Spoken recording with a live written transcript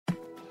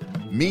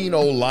Mean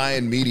Old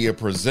Lion Media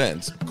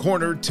presents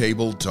Corner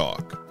Table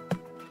Talk.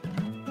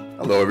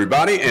 Hello,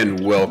 everybody,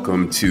 and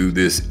welcome to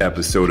this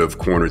episode of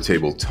Corner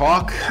Table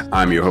Talk.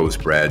 I'm your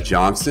host, Brad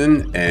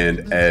Johnson,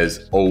 and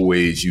as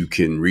always, you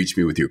can reach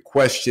me with your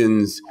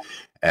questions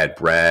at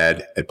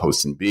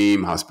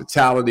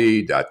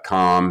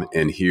brad@postandbeamhospitality.com,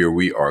 and here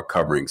we are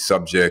covering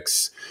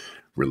subjects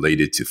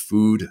related to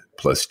food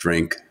plus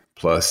drink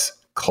plus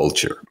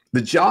culture.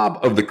 The job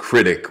of the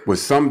critic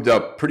was summed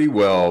up pretty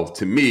well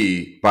to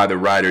me by the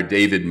writer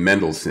David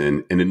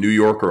Mendelson in a New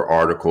Yorker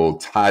article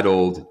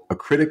titled A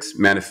Critic's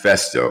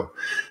Manifesto. It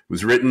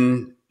was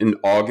written in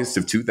August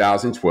of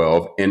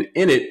 2012, and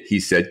in it he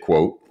said,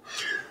 quote,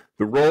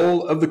 "The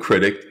role of the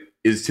critic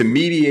is to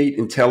mediate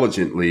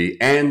intelligently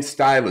and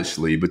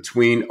stylishly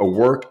between a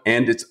work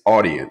and its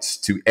audience,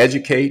 to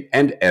educate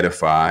and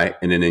edify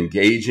in an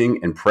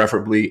engaging and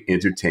preferably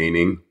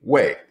entertaining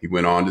way." He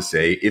went on to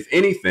say, "If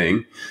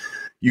anything,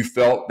 you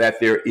felt that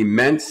their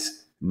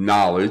immense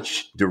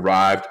knowledge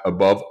derived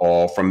above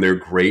all from their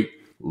great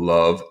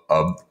love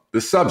of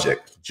the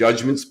subject.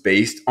 Judgments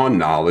based on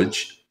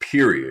knowledge,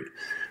 period.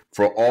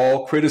 For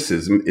all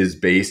criticism is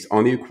based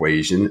on the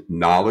equation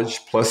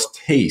knowledge plus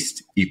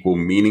taste equal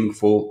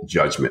meaningful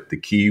judgment." The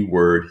key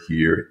word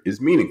here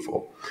is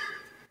meaningful.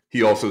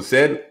 He also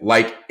said,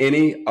 like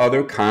any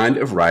other kind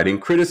of writing,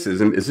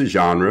 criticism is a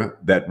genre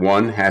that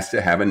one has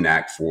to have a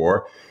knack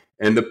for,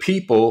 and the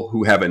people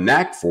who have a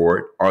knack for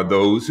it are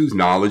those whose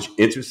knowledge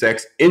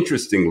intersects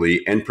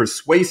interestingly and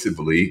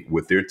persuasively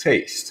with their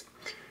taste.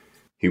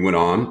 He went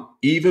on,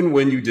 even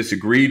when you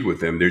disagreed with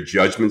them, their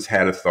judgments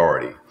had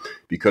authority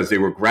because they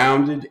were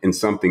grounded in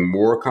something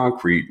more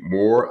concrete,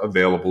 more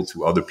available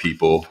to other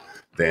people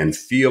than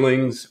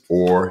feelings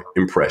or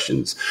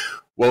impressions.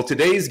 Well,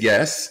 today's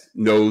guest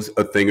knows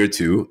a thing or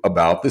two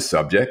about the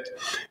subject.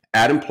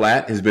 Adam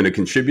Platt has been a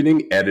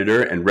contributing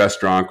editor and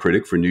restaurant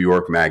critic for New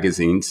York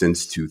Magazine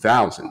since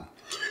 2000.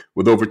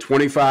 With over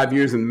 25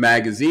 years in the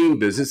magazine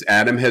business,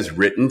 Adam has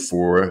written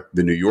for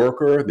The New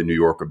Yorker, The New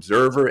York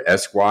Observer,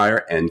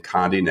 Esquire, and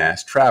Condé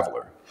Nast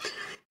Traveler.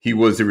 He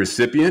was the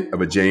recipient of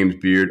a James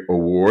Beard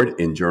Award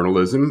in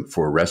journalism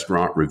for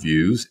restaurant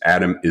reviews.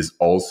 Adam is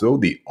also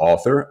the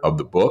author of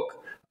the book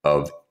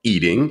of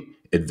Eating,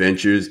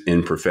 Adventures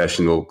in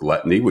Professional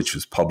Gluttony, which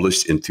was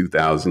published in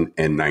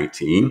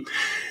 2019.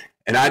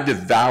 And I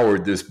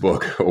devoured this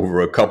book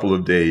over a couple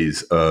of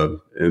days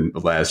in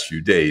the last few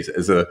days.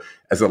 As a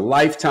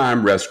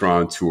lifetime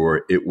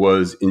restaurateur, it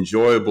was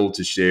enjoyable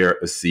to share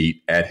a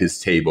seat at his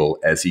table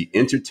as he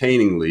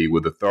entertainingly,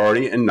 with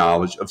authority and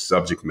knowledge of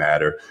subject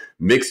matter,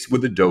 mixed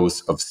with a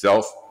dose of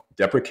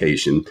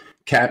self-deprecation,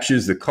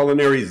 captures the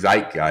culinary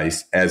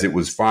zeitgeist as it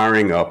was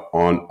firing up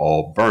on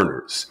all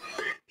burners.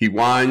 He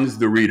winds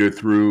the reader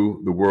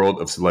through the world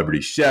of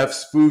celebrity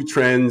chefs, food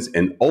trends,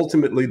 and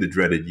ultimately the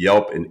dreaded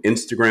Yelp and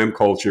Instagram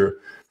culture,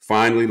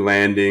 finally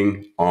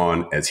landing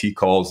on, as he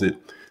calls it,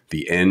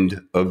 the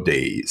end of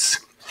days.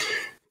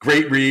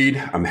 Great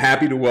read. I'm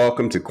happy to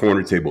welcome to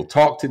Corner Table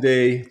Talk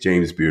today,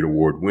 James Beard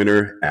Award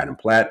winner, Adam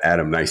Platt.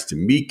 Adam, nice to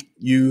meet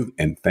you,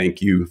 and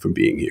thank you for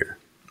being here.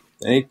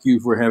 Thank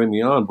you for having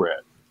me on, Brad.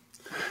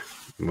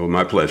 Well,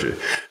 my pleasure.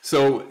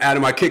 So,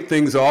 Adam, I kick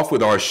things off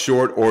with our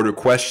short order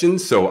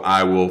questions, so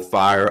I will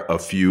fire a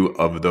few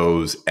of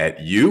those at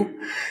you.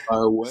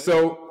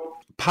 So,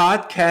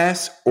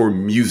 podcasts or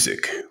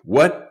music,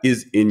 what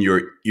is in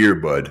your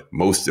earbud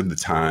most of the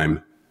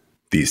time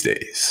these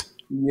days?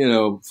 You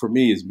know, for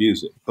me, it's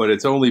music, but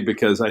it's only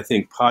because I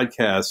think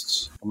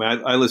podcasts,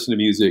 I listen to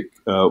music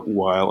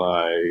while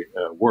I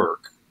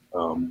work,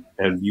 and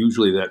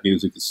usually that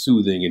music is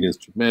soothing and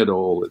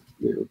instrumental,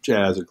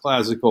 jazz or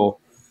classical.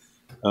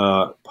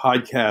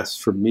 Podcasts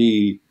for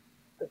me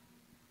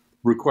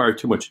require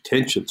too much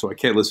attention, so I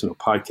can't listen to a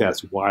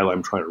podcast while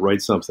I'm trying to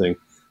write something.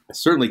 I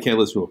certainly can't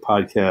listen to a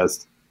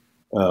podcast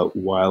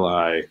while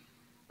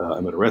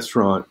I'm at a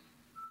restaurant.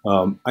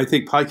 I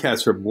think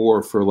podcasts are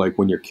more for like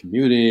when you're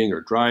commuting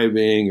or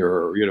driving,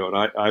 or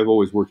and I've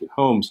always worked at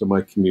home, so my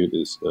commute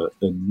is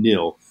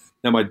nil.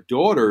 Now my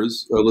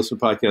daughters listen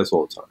to podcasts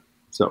all the time,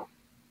 so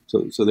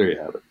there you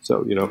have it.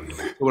 So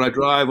when I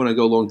drive, when I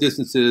go long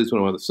distances,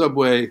 when I'm on the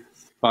subway,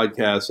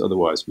 podcasts,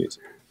 otherwise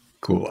music.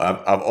 Cool.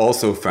 I've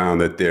also found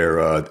that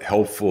they're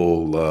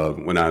helpful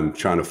when I'm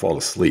trying to fall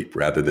asleep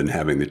rather than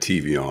having the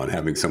TV on.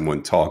 Having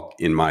someone talk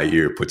in my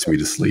ear puts me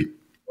to sleep.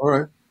 All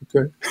right.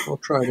 Okay. I'll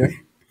try that.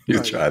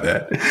 You try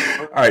that.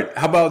 All right.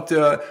 How about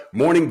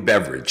morning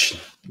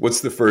beverage? What's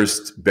the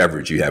first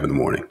beverage you have in the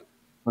morning?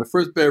 My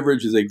first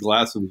beverage is a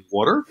glass of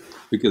water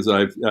because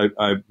I've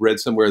read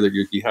somewhere that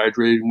you're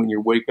dehydrated when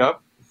you wake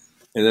up.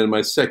 And then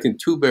my second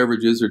two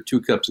beverages are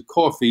 2 cups of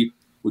coffee,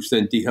 which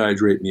then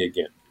dehydrate me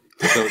again.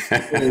 So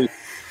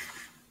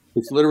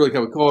it's literally a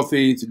cup of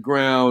coffee. It's a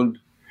ground.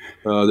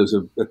 There's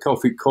a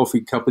coffee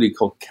company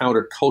called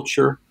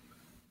Counterculture,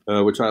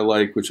 which I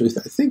like, which I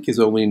think is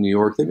only in New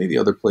York. There may be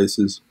other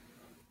places.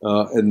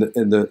 And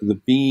the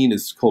bean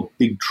is called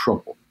Big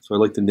Trouble. So I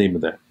like the name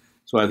of that.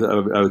 So I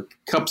have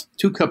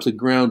 2 cups of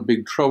ground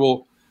Big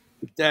Trouble,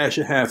 a dash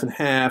of half and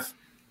half,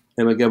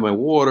 and I got my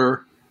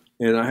water.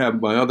 and I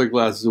have my other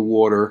glasses of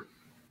water.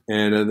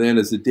 And then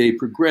as the day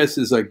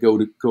progresses, I go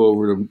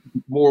over to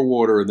more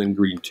water and then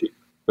green tea.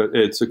 But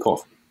it's a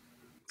coffee.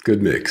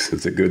 Good mix.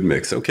 It's a good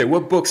mix. Okay,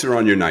 what books are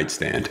on your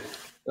nightstand?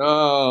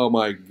 Oh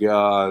my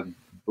God,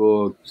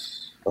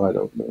 books! I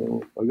don't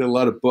know. I've got a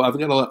lot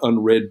of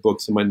unread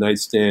books in my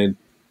nightstand.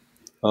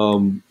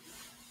 I'll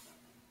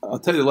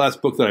tell you the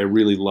last book that I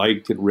really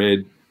liked and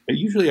read.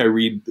 Usually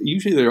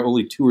there are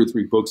only 2 or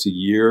 3 books a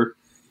year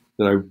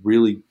that I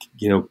really,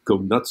 go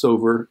nuts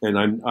over.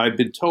 And I've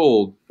been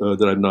told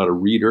that I'm not a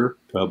reader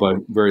by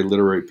very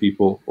literary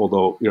people,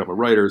 although, I'm a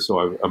writer,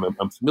 so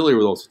I'm familiar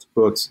with all sorts of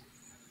books.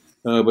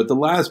 But the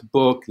last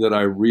book that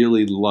I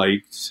really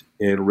liked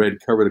and read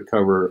cover to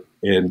cover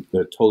and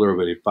told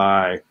everybody to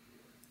buy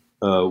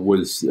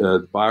was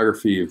the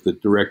biography of the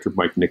director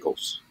Mike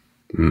Nichols,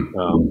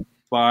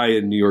 by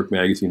a New York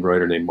Magazine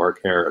writer named Mark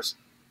Harris.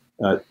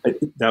 That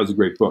was a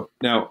great book.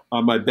 Now,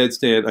 on my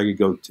bedstand, I could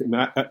go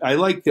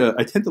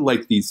I tend to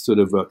like these sort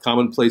of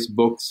commonplace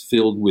books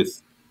filled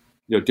with,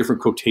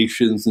 different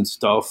quotations and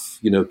stuff,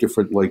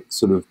 different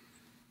sort of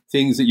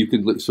things that you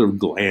can sort of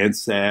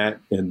glance at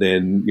and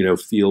then,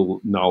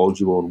 feel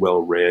knowledgeable and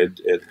well read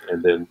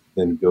and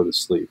then go to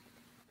sleep.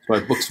 So I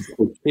have books of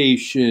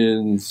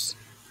quotations.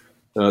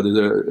 There's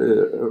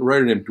a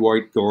writer named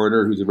Dwight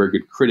Garner, who's a very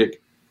good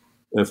critic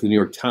for the New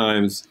York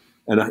Times.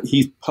 And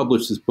he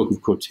published this book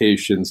of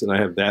quotations, and I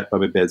have that by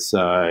my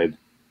bedside.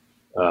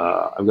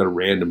 I've got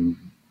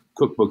random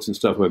cookbooks and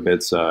stuff by my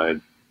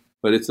bedside,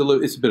 but it's a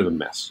bit of a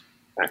mess,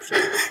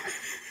 actually.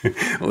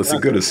 Well, it's a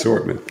good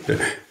assortment.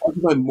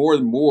 More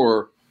and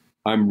more,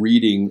 I'm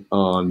reading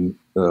on,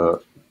 I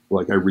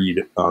read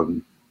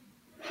on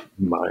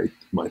my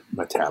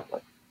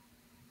tablet,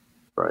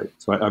 right?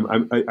 So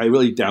I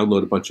really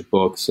download a bunch of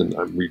books, and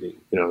I'm reading.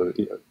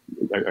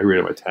 I read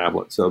on my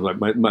tablet. So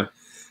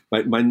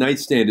my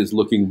nightstand is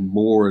looking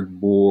more and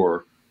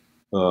more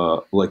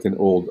like an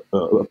old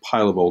a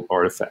pile of old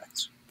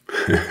artifacts.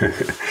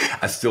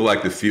 I still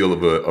like the feel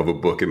of a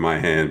book in my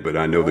hand, but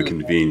I know the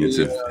convenience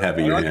of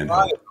having your hand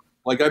held.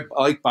 I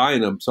like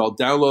buying them, so I'll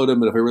download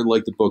them, and if I really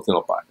like the book, then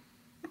I'll buy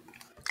it.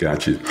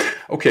 Gotcha.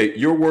 Okay,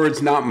 your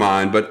words, not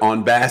mine, but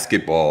on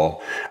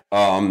basketball,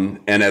 and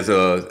as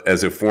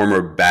a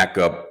former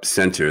backup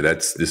center,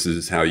 this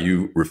is how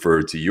you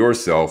refer to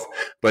yourself.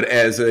 But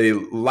as a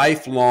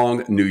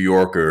lifelong New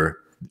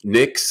Yorker,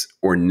 Knicks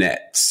or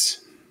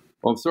Nets?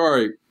 Well, I'm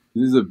sorry,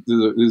 this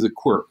is a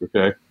quirk.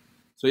 Okay,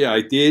 so yeah,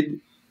 I did.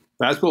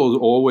 Basketball was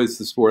always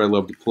the sport I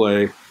loved to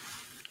play.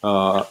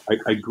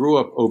 I grew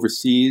up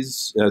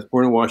overseas. I was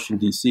born in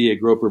Washington, D.C. I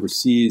grew up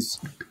overseas.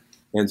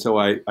 And so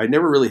I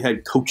never really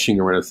had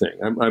coaching or anything.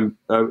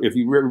 If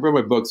you read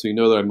my book, so you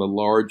know that I'm a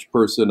large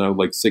person. I'm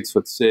like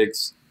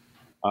 6'6".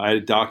 I had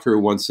a doctor who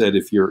once said,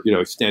 if you're,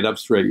 stand up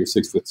straight, you're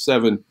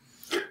 6'7".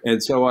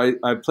 And so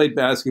I played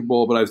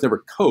basketball, but I was never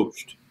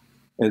coached.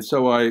 And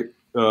so I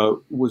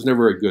was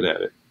never very good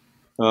at it.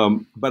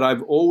 But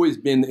I've always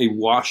been a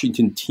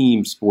Washington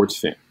team sports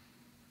fan.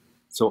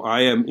 So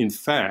I am, in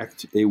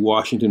fact, a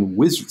Washington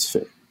Wizards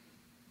fan.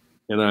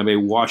 And I'm a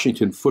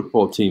Washington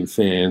football team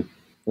fan.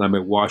 And I'm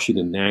a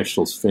Washington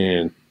Nationals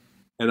fan.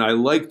 And I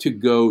like to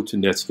go to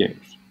Nets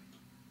games.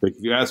 Like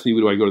if you ask me,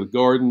 do I go to the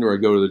Garden or I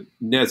go to the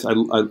Nets?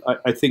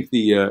 I think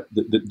the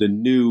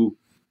new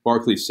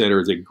Barclays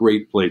Center is a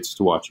great place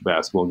to watch a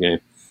basketball game.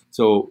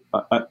 So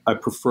I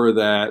prefer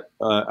that.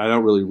 I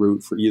don't really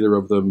root for either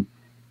of them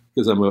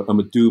because I'm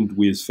a doomed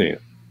Wiz fan.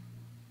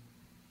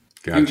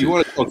 Gotcha. You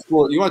want to talk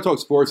sport? You want to talk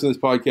sports in this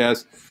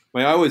podcast?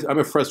 I'm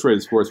a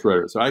frustrated sports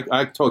writer, so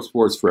I talk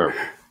sports forever.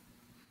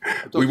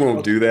 We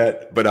won't do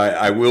that, but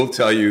I will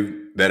tell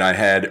you that I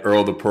had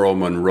Earl the Pearl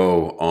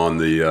Monroe on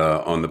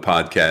the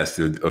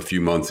podcast a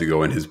few months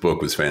ago, and his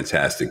book was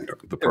fantastic.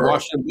 The Pearl.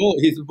 Washington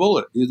Bullet. He's a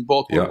Bullet. He's a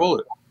Baltimore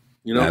Bullet.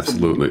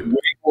 Absolutely.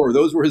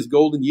 Those were his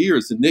golden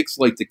years. The Knicks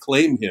like to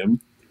claim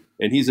him,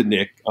 and he's a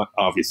Knick,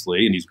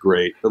 obviously, and he's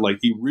great. But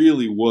he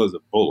really was a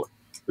Bullet.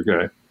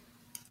 Okay.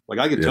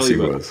 I can tell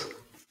you about it.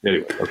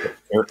 Anyway, okay.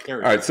 All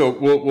right, so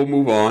we'll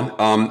move on.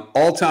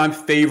 All-time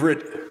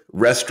favorite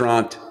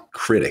restaurant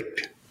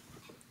critic.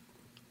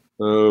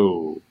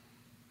 Oh,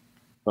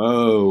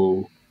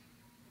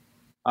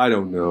 I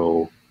don't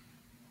know.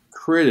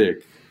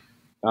 Critic,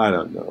 I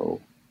don't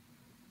know.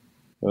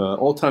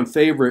 All-time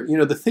favorite.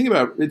 The thing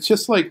about it's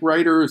just like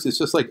writers. It's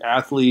just like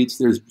athletes.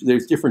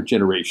 There's different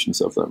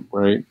generations of them,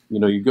 right?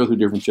 You go through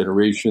different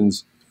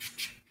generations,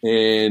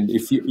 and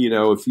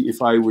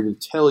if I were to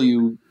tell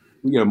you.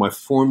 My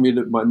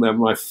formative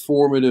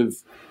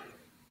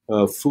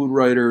food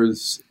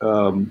writers,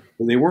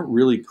 they weren't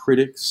really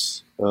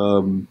critics.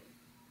 Although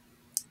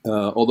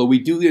we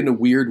do in a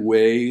weird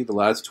way, the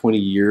last 20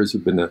 years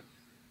have been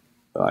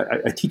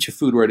I teach a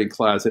food writing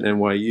class at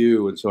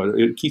NYU, and so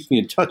it keeps me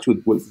in touch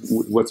with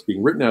what's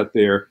being written out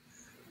there.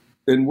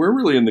 And we're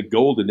really in the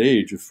golden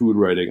age of food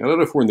writing. I don't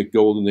know if we're in the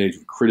golden age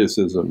of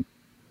criticism,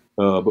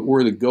 but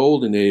we're in the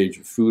golden age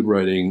of food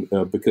writing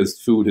because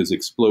food has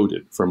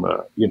exploded from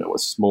a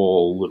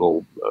small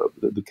little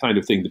the kind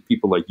of thing that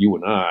people like you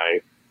and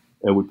I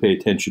would pay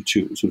attention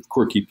to, sort of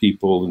quirky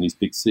people in these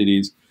big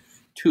cities.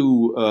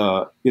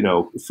 To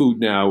food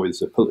now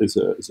is a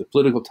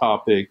political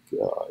topic.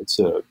 It's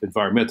an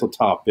environmental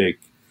topic.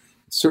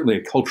 It's certainly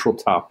a cultural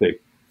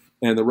topic,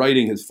 and the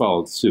writing has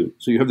followed suit.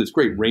 So you have this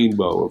great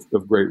rainbow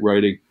of great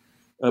writing.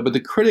 But the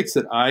critics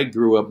that I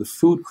grew up, the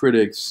food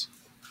critics,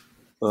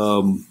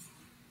 I'm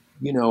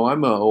an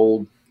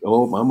old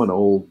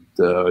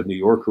New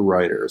Yorker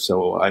writer.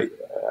 So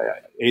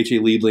A.J.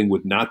 Liebling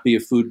would not be a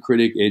food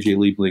critic. A.J.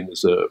 Liebling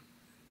was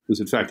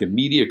in fact a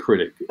media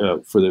critic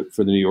for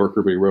the New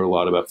Yorker, but he wrote a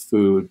lot about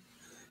food.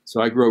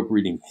 So I grew up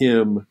reading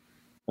him.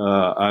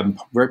 I'm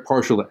very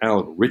partial to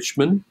Alan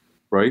Richman,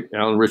 right?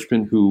 Alan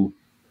Richman, who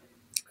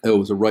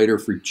was a writer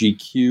for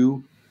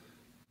GQ.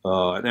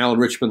 And Alan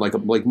Richman, like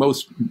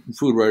most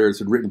food writers,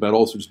 had written about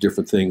all sorts of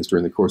different things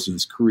during the course of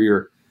his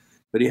career.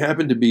 But he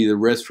happened to be the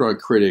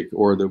restaurant critic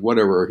or the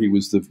whatever. He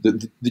was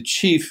the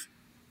chief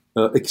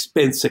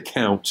expense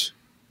account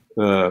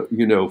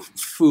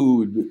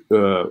food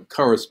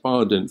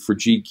correspondent for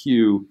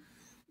GQ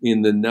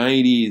in the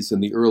 90s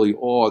and the early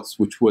aughts,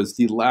 which was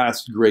the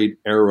last great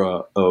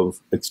era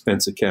of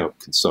expense account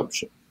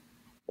consumption.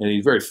 And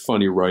he's a very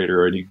funny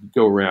writer, and he'd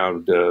go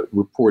around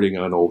reporting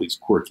on all these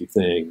quirky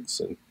things.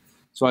 And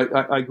so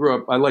I grew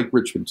up, I like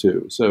Richmond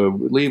too. So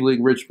Liebling,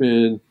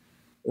 Richmond,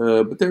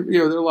 but there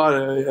are a lot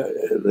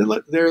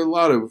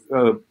of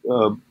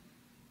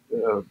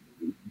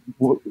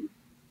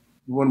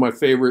one of my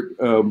favorite.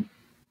 Anyway,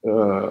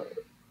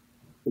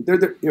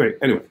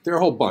 there are a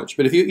whole bunch.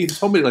 But if you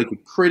told me like a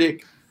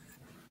critic,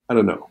 I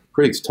don't know.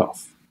 Critic's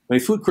tough. I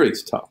mean, food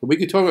critic's tough. But we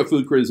could talk about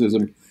food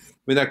criticism. I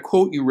mean, that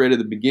quote you read at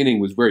the beginning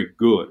was very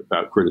good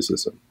about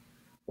criticism.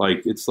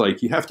 Like, it's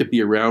like you have to be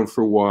around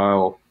for a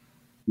while.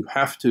 You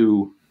have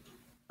to.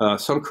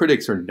 Some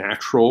critics are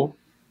natural,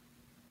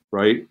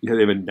 right? They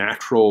have a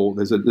natural.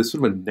 There's sort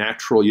of a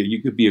natural.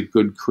 You could be a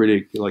good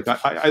critic. Like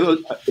I like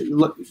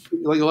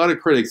a lot of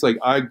critics. Like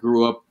I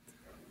grew up.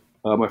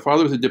 My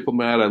father was a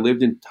diplomat. I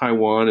lived in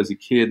Taiwan as a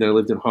kid. Then I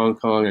lived in Hong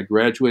Kong. I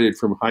graduated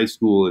from high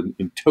school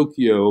in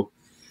Tokyo.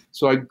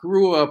 So I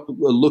grew up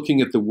looking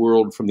at the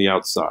world from the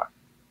outside,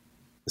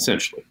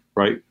 essentially,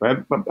 right?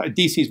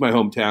 DC is my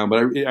hometown, but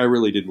I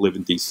really didn't live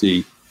in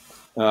DC.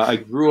 I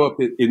grew up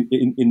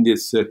in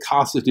this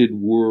cosseted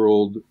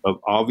world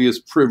of obvious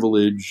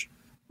privilege,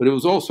 but it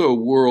was also a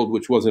world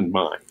which wasn't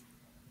mine,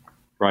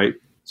 right?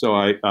 So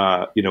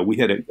we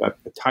had a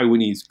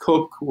Taiwanese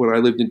cook when I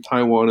lived in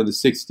Taiwan in the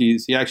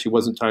 60s. He actually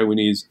wasn't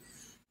Taiwanese.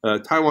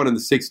 Taiwan in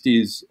the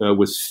 60s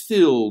was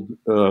filled,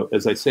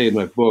 as I say in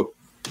my book,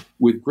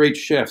 with great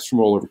chefs from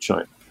all over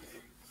China,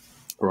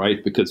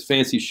 right? Because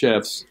fancy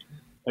chefs,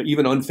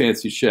 even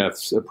unfancy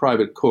chefs,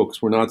 private cooks,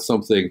 were not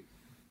something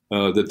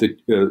that the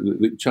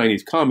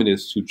Chinese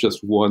communists who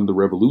just won the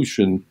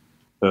revolution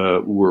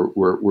were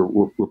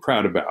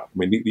proud about. I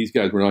mean, these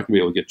guys were not going to be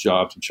able to get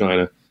jobs in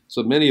China.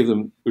 So many of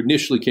them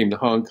initially came to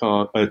Hong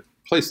Kong, a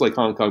place like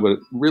Hong Kong, but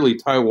really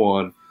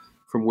Taiwan,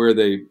 from where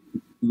they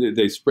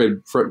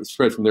spread from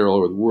there all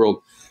over the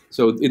world.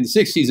 So in the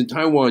 60s in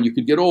Taiwan, you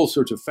could get all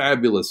sorts of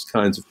fabulous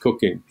kinds of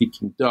cooking: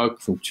 Peking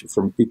duck from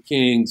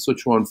Peking,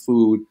 Sichuan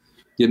food,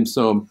 dim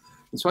sum.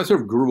 And so I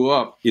sort of grew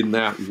up in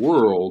that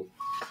world,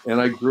 and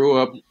I grew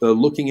up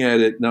looking at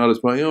it not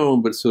as my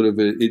own, but sort of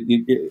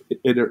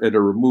at a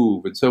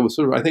remove. And so it was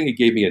sort of, I think it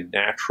gave me a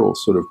natural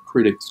sort of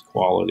critic's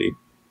quality.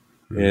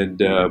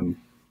 And I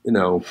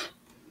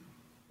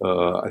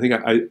think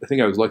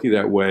I was lucky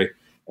that way.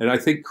 And I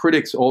think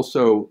critics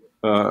also,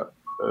 and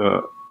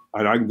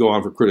I can go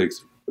on for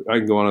critics. I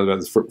can go on about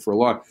this for a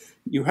lot.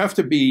 You have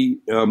to be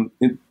when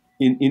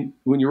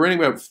you're writing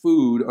about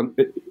food,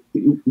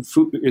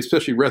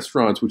 especially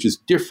restaurants, which is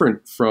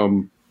different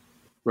from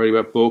writing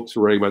about books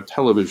or writing about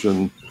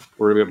television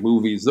or writing about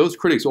movies. Those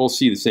critics all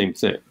see the same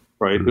thing,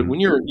 right? Mm-hmm. But when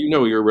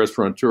you're a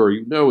restaurateur,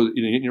 in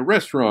a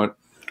restaurant.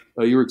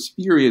 Your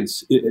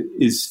experience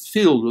is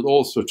filled with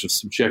all sorts of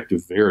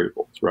subjective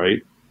variables,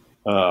 right?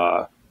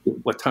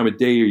 What time of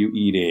day are you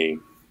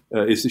eating?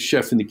 Is the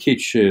chef in the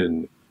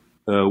kitchen?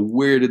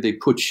 Where did they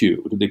put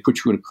you? Did they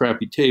put you in a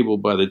crappy table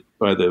by the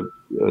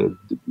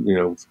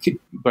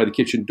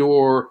kitchen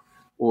door,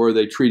 or are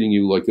they treating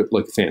you like a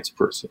fancy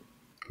person,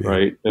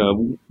 right?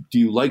 Do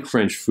you like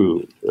French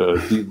food? Do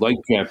you like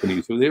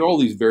Japanese food? There are all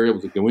these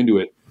variables that go into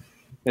it.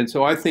 And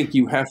so I think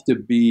you have to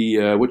be,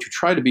 what you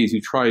try to be is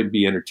you try and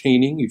be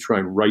entertaining. You try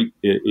and write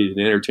in an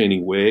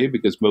entertaining way,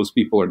 because most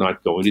people are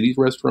not going to these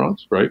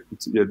restaurants, right?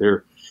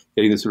 They're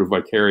getting this sort of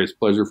vicarious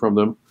pleasure from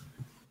them.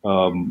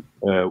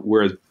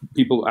 Whereas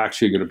people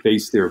actually are going to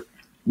base they're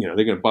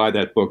going to buy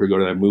that book or go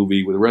to that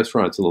movie. With a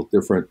restaurant, it's a little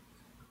different.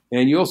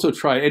 And you also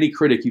any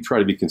critic, you try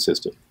to be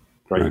consistent,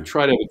 right? You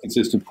try to have a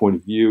consistent point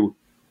of view.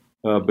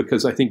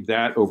 Because I think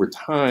that over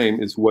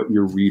time is what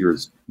your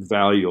readers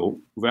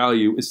value,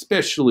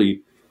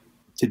 especially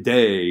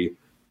today,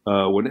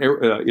 when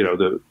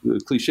the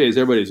cliche is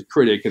everybody's a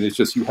critic, and it's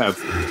just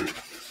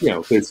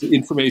there's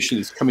information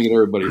is coming at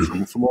everybody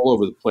from all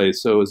over the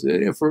place. So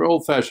for an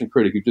old-fashioned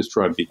critic, you just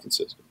try and be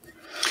consistent.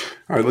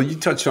 All right. Well, you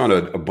touched on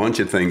a bunch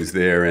of things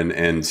there,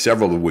 and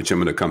several of which I'm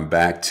going to come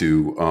back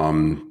to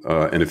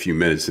in a few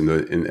minutes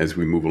as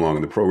we move along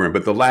in the program.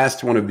 But the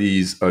last one of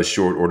these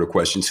short order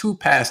questions: who,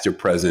 past or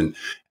present,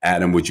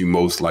 Adam, would you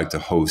most like to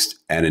host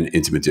at an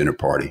intimate dinner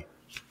party?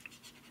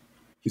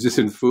 Is this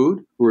in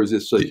food, or is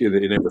this like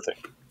in everything?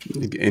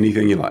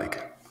 Anything you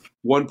like.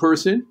 One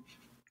person,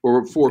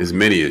 or four? As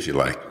many as you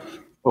like.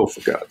 Oh,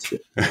 for God's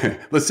sake!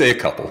 Let's say a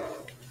couple.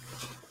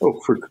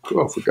 For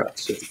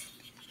God's sake!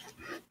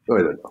 Oh,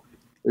 I don't know.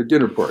 A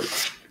dinner party,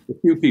 a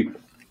few people.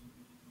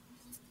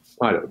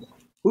 I don't know.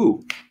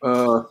 Who?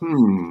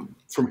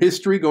 From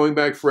history, going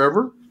back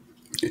forever.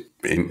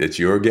 It's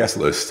your guest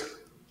list.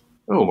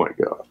 Oh my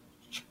God.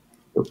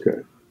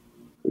 Okay.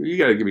 You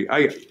got to give me.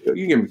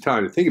 You give me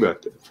time to think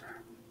about this.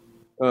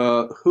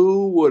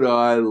 Who would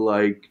I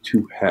like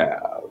to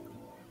have?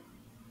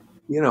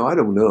 I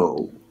don't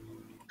know.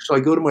 Shall I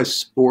go to my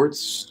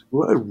sports?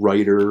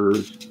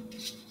 Writers.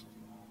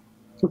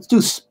 Let's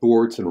do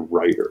sports and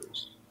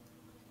writers.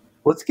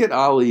 Let's get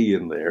Ali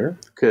in there,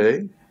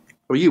 okay?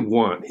 Well, you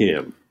want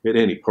him at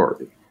any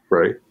party,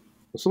 right?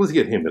 So let's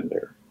get him in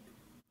there.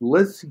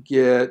 Let's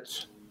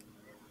get,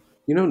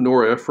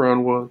 Nora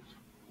Ephron was?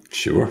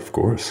 Sure, of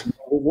course.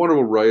 A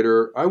wonderful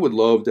writer. I would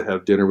love to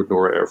have dinner with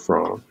Nora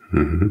Ephron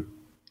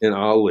and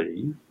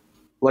Ali,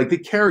 like the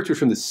characters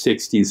from the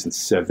 60s and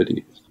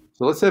 70s.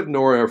 So let's have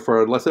Nora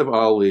Ephron, let's have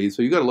Ali.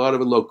 So you got a lot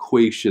of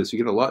loquacious, you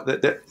get a lot,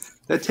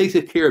 that takes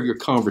care of your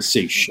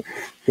conversation,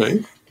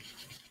 right?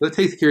 That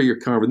takes care of your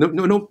conversation.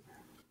 No.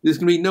 There's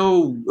going to be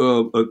no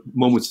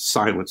moments of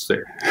silence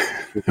there.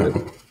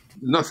 Okay?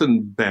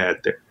 Nothing bad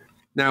there.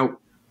 Now,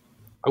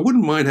 I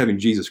wouldn't mind having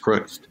Jesus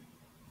Christ.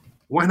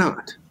 Why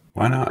not?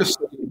 Why not? Just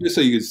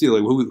so you can see,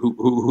 like,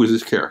 who is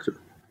this character?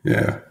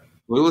 Yeah.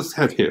 Well, let's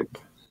have him.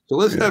 So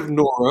let's have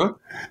Nora.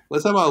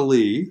 Let's have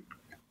Ali.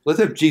 Let's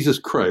have Jesus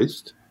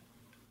Christ.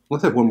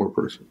 Let's have one more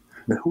person.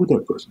 Now, who would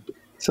that person be?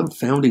 Some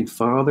founding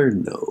father?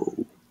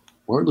 No.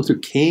 Martin Luther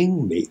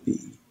King?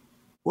 Maybe.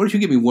 Why don't you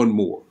give me one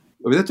more?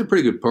 I mean, that's a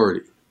pretty good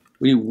party.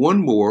 We need one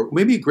more,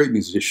 maybe a great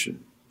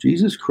musician.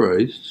 Jesus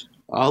Christ,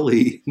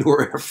 Ali,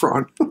 Nora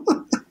Ephron,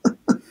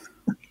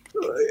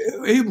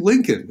 Abe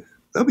Lincoln.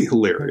 That'd be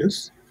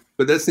hilarious.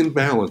 But that's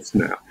imbalanced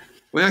now.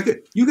 I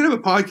mean, you could have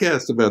a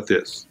podcast about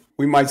this.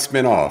 We might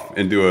spin off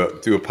and do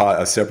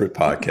a separate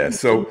podcast.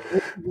 So,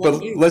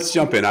 but let's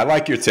jump in. I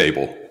like your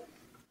table.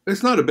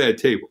 It's not a bad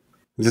table.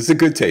 It's a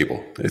good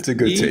table. It's a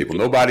good table.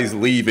 Nobody's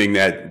leaving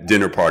that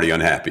dinner party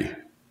unhappy.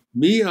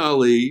 Me,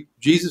 Ali,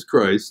 Jesus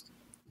Christ,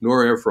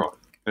 Nora Ephron.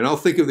 And I'll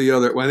think of the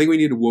other. Well, I think we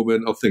need a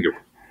woman. I'll think of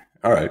her.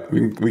 All right,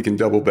 we can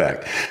double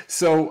back.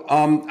 So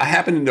I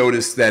happen to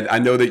notice that I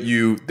know that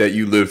you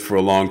lived for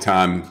a long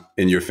time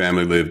and your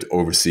family lived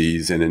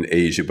overseas and in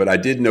Asia, but I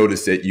did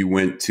notice that you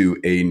went to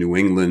a New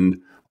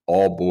England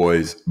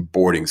all-boys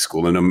boarding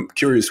school, and I'm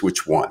curious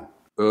which one.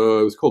 It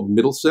was called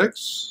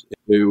Middlesex.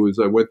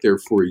 I went there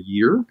for a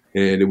year,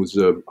 and it was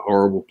a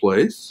horrible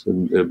place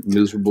and a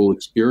miserable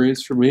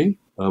experience for me.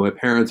 My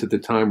parents at the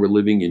time were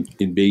living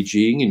in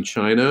Beijing in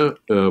China.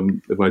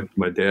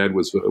 My dad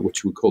was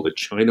what you would call a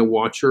China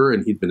watcher,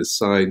 and he'd been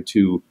assigned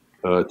to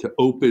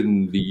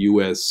open the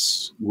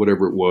U.S.,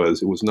 whatever it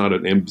was. It was not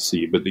an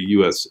embassy, but the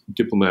U.S.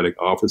 diplomatic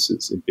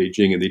offices in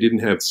Beijing, and they didn't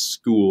have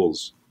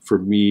schools for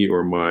me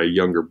or my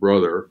younger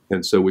brother,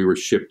 and so we were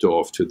shipped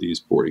off to these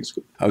boarding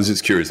schools. I was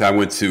just curious. I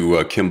went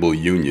to Kimball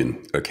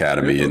Union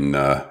Academy in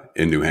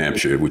New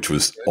Hampshire, which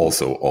was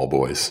also all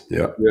boys.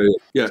 Yeah.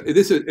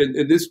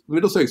 This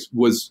Middlesex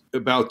was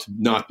about to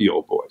not be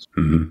all boys.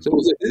 Mm-hmm. So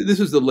this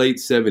was the late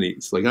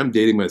 70s. Like, I'm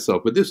dating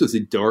myself, but this was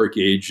the dark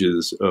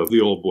ages of the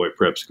all boy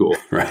prep school,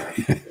 right?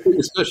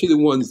 Especially the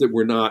ones that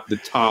were not the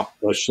top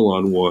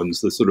echelon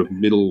ones, the sort of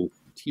middle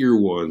tier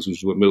ones, which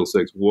is what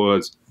Middlesex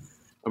was.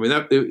 I mean,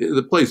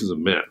 the place was a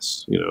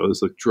mess.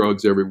 There's like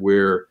drugs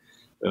everywhere.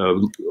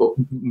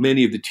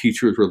 Many of the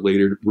teachers were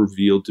later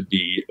revealed to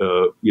be,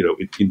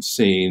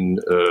 insane,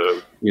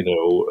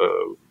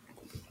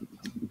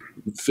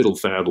 fiddle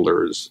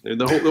faddlers, and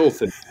the whole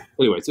thing.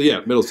 Anyway, so yeah,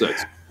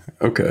 Middlesex.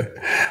 Okay,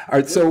 all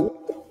right.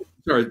 So,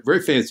 sorry,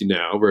 very fancy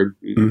now. A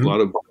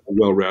lot of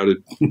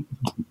well-rounded,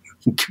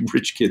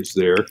 rich kids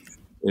there,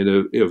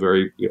 and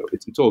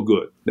it's all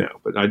good now.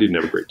 But I didn't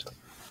have a great time.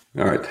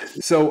 All right.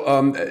 So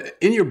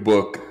in your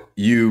book,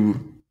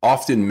 you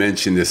often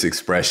mention this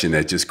expression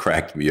that just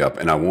cracked me up,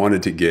 and I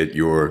wanted to get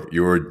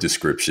your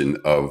description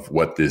of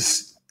what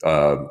this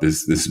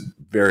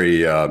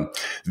very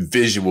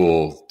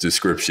visual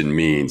description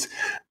means.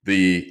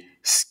 The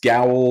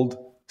scowling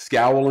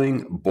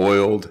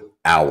boiled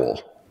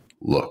owl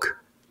look.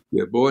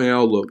 Yeah, boiled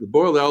owl look. The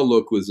boiled owl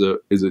look is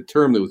a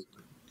term that was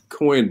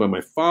coined by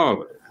my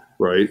father.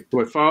 Right.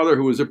 My father,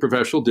 who was a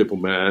professional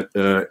diplomat,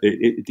 at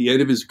the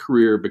end of his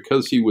career,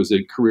 because he was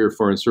a career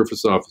Foreign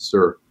Service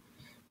officer,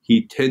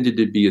 he tended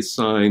to be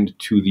assigned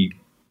to the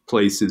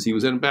places. He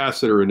was an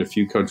ambassador in a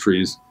few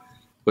countries,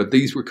 but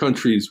these were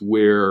countries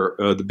where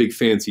the big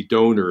fancy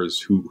donors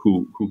who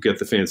get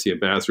the fancy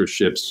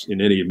ambassadorships in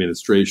any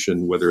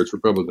administration, whether it's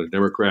Republican or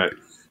Democrat,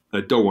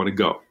 don't want to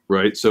go,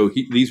 right? So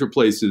these were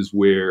places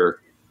where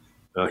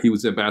he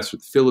was ambassador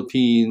to the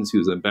Philippines. He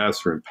was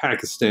ambassador in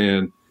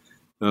Pakistan.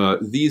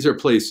 These are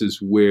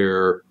places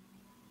where,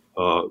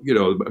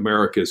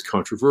 America is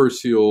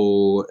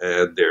controversial,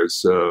 and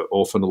there's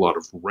often a lot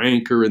of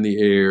rancor in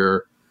the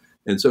air.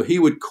 And so he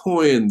would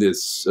coin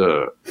this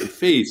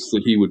face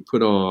that he would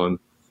put on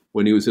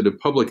when he was at a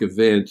public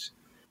event,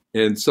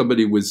 and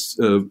somebody was,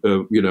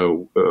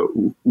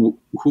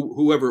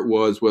 whoever it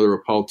was, whether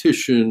a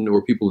politician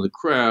or people in the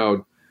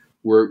crowd,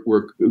 were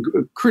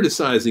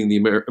criticizing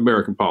the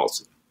American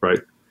policy,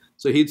 right?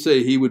 So he'd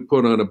say he would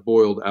put on a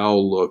boiled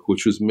owl look,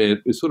 which was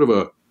meant as sort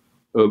of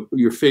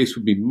your face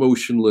would be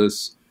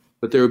motionless,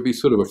 but there would be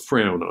sort of a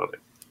frown on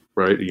it,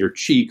 right? Your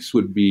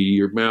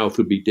mouth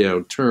would be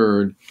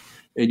downturned,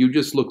 and you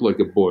just look like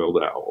a boiled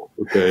owl,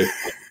 okay?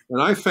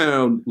 And I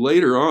found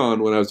later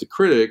on when I was a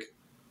critic,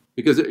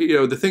 because,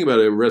 the thing about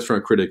a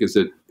restaurant critic is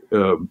that,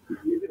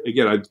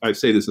 again, I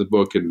say this in the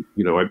book, and,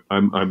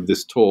 I'm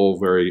this tall,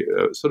 very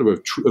sort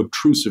of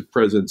obtrusive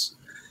presence.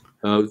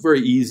 It's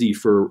very easy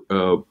for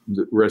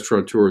the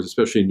restaurateurs,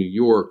 especially in New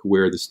York,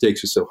 where the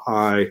stakes are so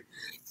high,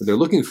 and they're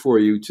looking for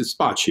you to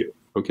spot you,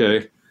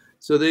 okay?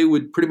 So they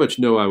would pretty much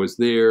know I was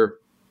there,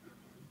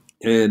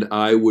 and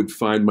I would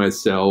find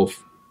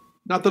myself,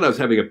 not that I was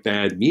having a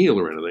bad meal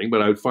or anything,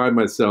 but I would find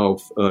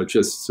myself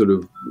just sort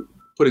of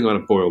putting on a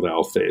boiled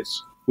owl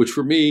face, which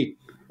for me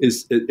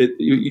is,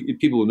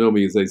 people who know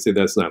me, they say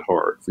that's not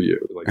hard for you.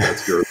 Like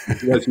that's your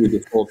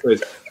default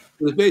face.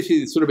 It's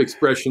basically sort of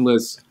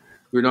expressionless.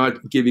 You're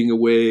not giving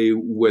away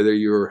whether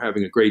you're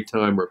having a great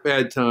time or a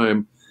bad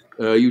time.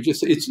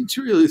 It's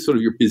really sort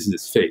of your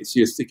business face.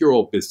 It's like your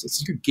all business.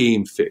 It's your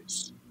game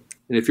face.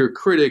 And if you're a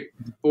critic,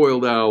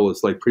 boiled owl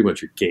is like pretty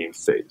much your game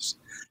face.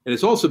 And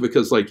it's also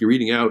because like you're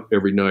eating out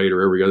every night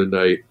or every other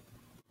night,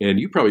 and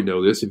you probably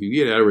know this. If you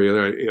eat out every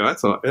other night,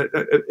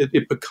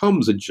 it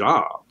becomes a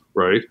job,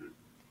 right?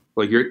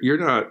 Like you're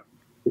not.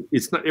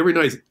 It's not every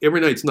night. Every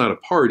night's not a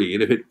party,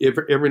 and if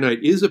every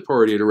night is a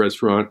party at a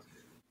restaurant,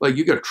 like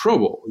you got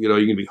trouble. You're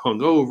gonna be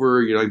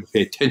hungover. You're not gonna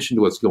pay attention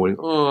to what's going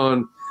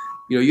on.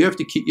 You have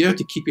to keep your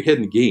head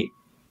in the game.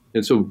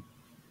 And so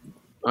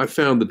I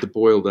found that the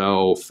boiled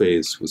owl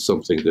face was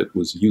something that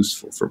was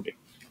useful for me.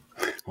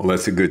 Well,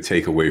 that's a good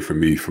takeaway for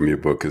me from your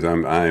book, because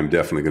I am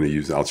definitely going to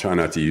use it. I'll try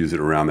not to use it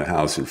around the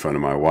house in front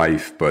of my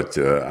wife, but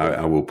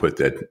I will put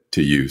that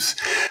to use.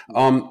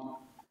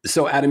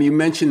 So, Adam, you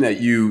mentioned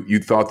that you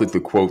thought that the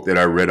quote that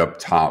I read up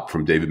top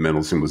from David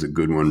Mendelsohn was a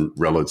good one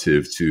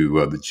relative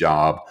to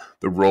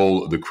the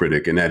role of the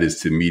critic, and that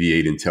is to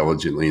mediate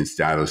intelligently and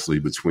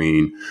stylistically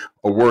between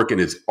a work and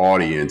its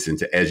audience, and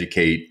to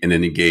educate in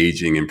an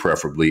engaging and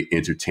preferably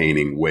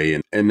entertaining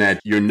way, and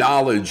that your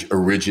knowledge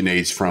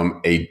originates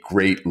from a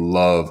great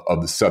love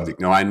of the subject.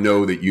 Now, I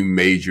know that you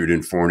majored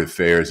in foreign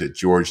affairs at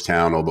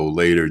Georgetown, although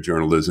later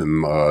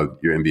journalism,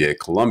 your MBA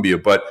at Columbia,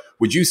 but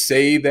would you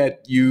say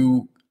that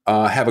you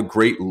have a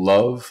great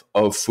love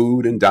of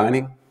food and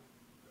dining?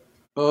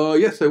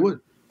 Yes, I would.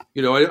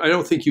 I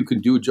don't think you can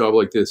do a job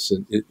like this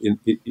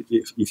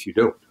if you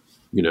don't.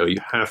 You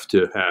have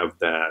to have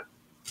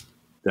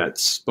that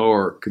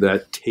spark,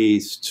 that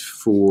taste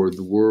for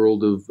the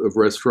world of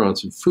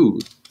restaurants and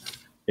food.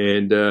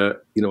 And I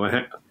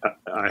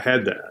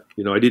had that.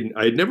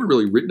 I had never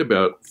really written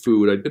about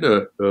food. I'd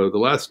been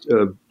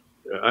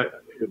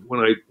when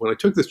I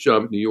took this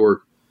job in New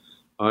York,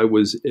 I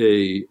was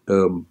a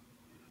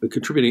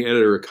contributing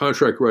editor, a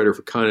contract writer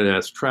for Condé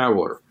Nast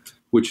Traveler,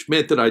 which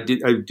meant that I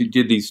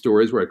did these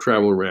stories where I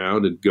travel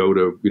around and go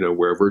to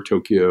wherever,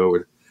 Tokyo,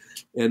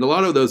 and a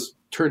lot of those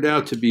turned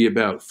out to be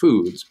about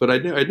foods, but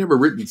I'd never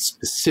written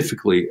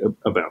specifically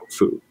about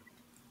food.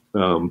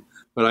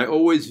 But I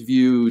always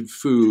viewed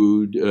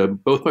food.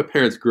 Both my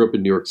parents grew up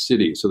in New York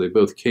City, so they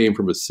both came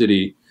from a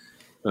city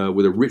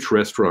with a rich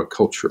restaurant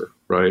culture,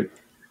 right?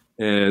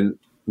 And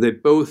they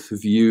both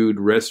viewed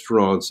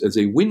restaurants as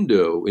a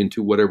window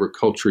into whatever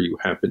culture you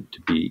happened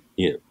to be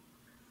in.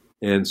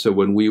 And so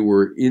when we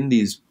were in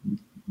these,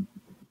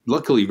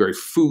 luckily, very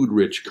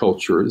food-rich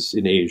cultures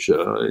in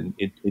Asia, and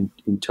in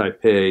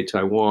Taipei,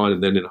 Taiwan,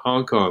 and then in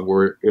Hong Kong,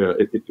 where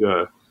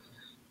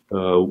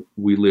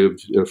we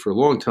lived for a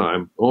long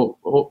time,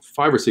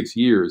 5 or 6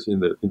 years in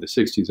the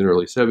 60s and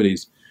early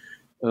 70s,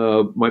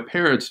 my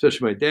parents,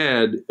 especially my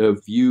dad,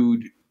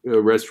 viewed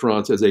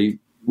restaurants as he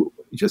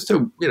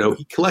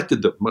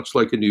collected them, much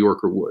like a New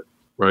Yorker would,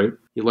 right?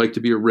 He liked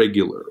to be a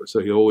regular, so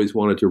he always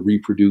wanted to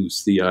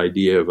reproduce the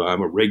idea of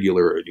I'm a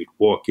regular, and you'd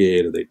walk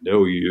in and they'd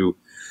know you.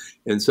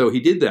 And so he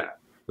did that,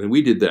 and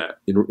we did that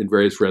in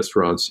various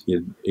restaurants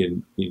in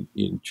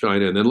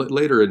China, and then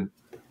later in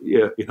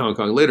Hong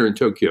Kong, later in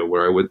Tokyo,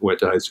 where I went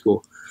to high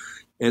school.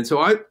 And so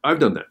I've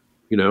done that,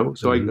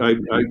 So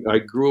mm-hmm. I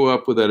grew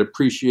up with that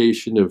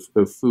appreciation of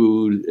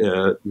food,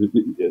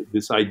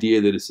 this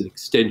idea that it's an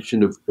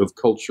extension of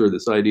culture,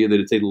 this idea that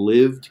it's a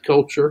lived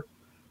culture,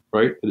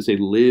 right? That it's a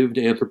lived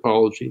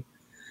anthropology.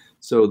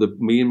 So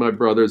me and my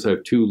brothers, I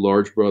have 2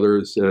 large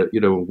brothers,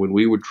 when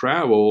we would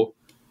travel,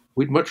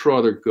 we'd much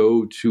rather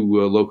go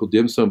to a local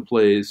dim sum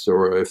place,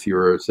 or if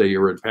you're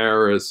in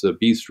Paris, a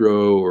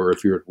bistro, or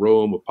if you're in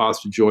Rome, a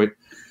pasta joint.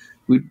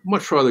 We'd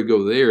much rather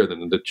go there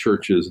than the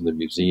churches and the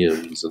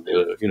museums, and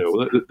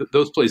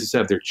those places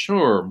have their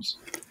charms,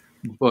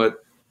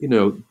 but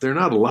they're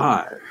not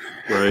alive,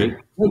 right?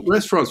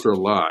 Restaurants are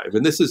alive,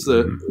 and this is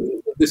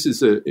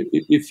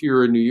if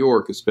you're in New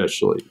York,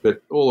 especially,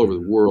 but all over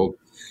the world,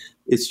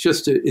 it's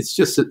just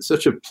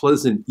such a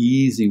pleasant,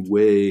 easy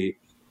way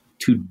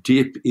to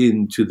dip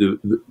into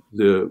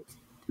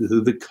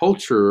the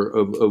culture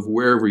of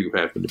wherever you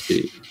happen to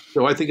be.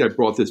 So I think I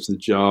brought this to the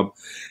job,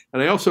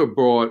 and I also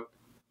brought.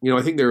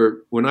 I think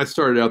when I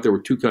started out, there were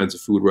two kinds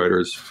of food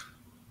writers.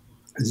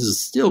 This is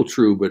still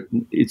true, but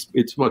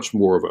it's much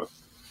more of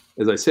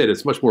as I said,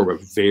 it's much more of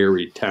a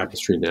varied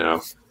tapestry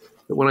now.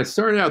 But when I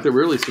started out, there were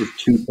really sort of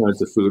two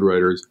kinds of food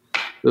writers.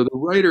 The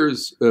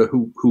writers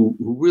who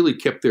really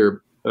kept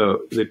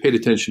they paid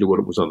attention to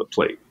what was on the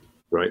plate,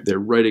 right? They're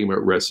writing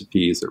about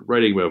recipes, they're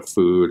writing about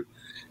food.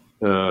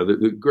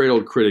 The great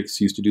old critics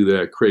used to do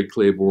that. Craig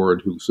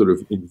Claiborne, who sort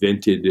of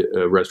invented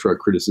restaurant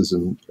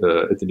criticism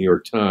at the New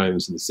York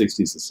Times in the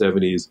 60s and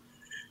 70s,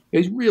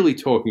 he's really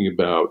talking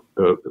about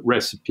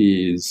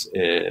recipes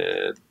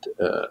and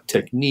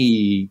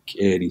technique,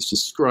 and he's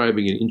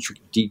describing in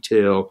intricate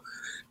detail,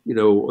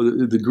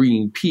 the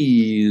green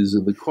peas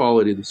and the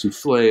quality of the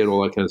souffle and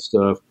all that kind of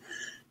stuff.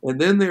 And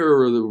then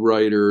there are the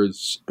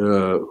writers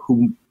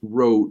who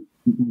wrote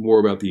more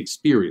about the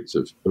experience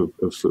of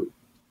food,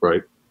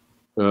 right?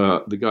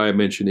 The guy I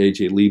mentioned,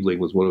 A.J. Liebling,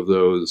 was one of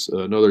those.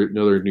 Another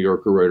New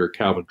Yorker writer,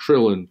 Calvin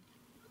Trillin.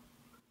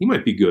 He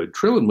might be good.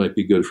 Trillin might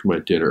be good for my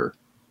dinner.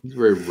 He's a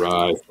very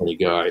wry, funny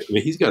guy. I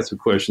mean, he's got some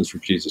questions for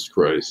Jesus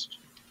Christ.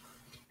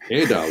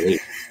 And Ali.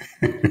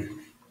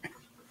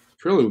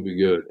 Trillin would be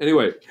good.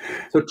 Anyway,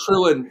 so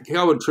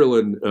Calvin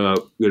Trillin,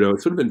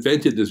 sort of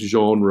invented this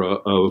genre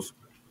of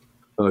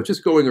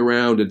just going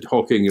around and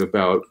talking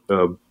about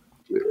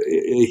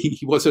he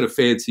wasn't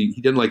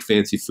he didn't like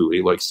fancy food.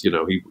 He likes, he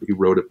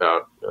wrote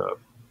about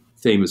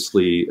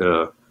famously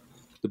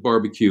the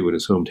barbecue in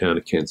his hometown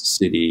of Kansas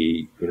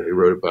City. He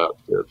wrote about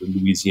the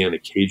Louisiana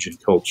Cajun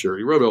culture.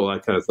 He wrote all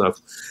that kind of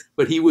stuff.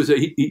 But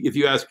if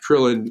you ask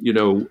Trillin,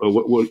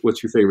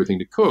 what's your favorite thing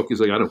to cook?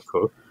 He's like, I don't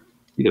cook.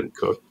 He didn't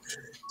cook.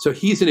 So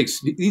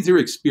these are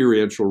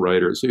experiential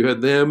writers. So you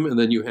had them, and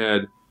then you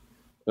had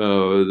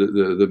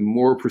the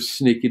more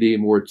persnickety,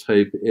 more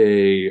type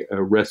A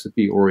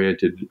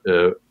recipe-oriented,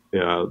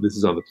 this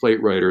is on the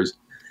plate writers.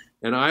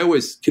 And I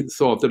always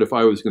thought that if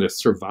I was going to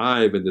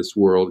survive in this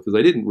world, because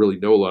I didn't really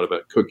know a lot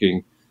about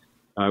cooking,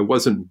 I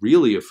wasn't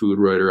really a food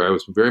writer. I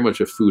was very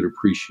much a food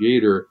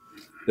appreciator,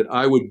 that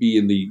I would be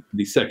in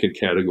the second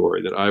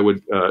category, that I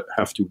would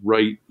have to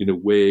write in a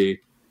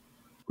way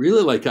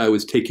really like I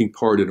was taking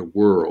part in a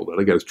world,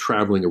 like I was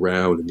traveling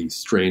around in these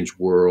strange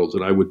worlds,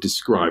 and I would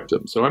describe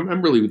them. So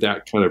I'm really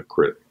that kind of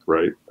critic,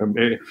 right?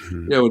 In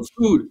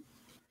food,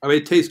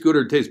 it tastes good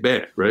or it tastes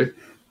bad, right?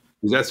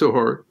 Is that so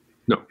hard?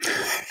 No.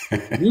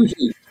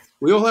 Usually,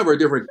 we all have our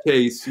different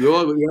tastes. We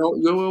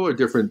all have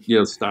different,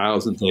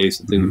 styles and tastes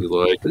and things we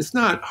like. But it's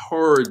not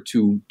hard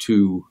to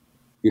the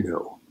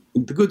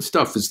good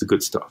stuff is the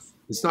good stuff.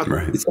 It's not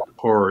right. It's not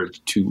hard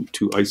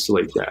to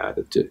isolate that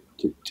and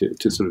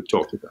to sort of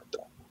talk about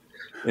that.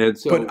 And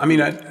so,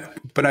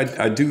 but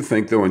I do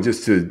think though, and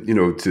just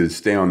to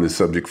stay on this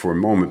subject for a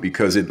moment,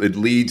 because it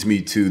leads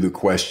me to the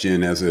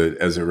question as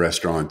a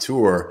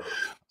restaurateur.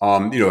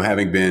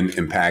 Having been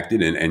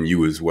impacted, and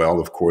you as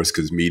well, of course,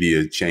 because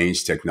media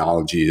change,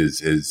 technology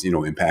has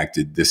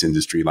impacted this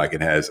industry like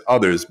it has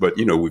others. But,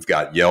 we've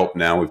got Yelp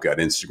now, we've got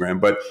Instagram.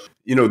 But,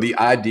 the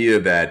idea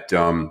that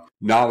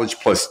knowledge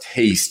plus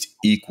taste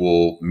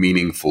equal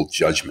meaningful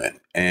judgment.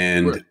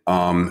 And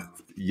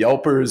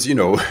Yelpers,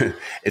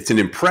 it's an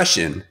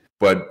impression,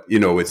 but,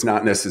 it's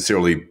not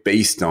necessarily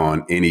based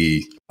on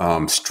any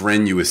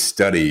strenuous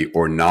study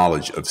or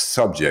knowledge of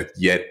subject,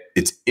 yet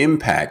its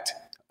impact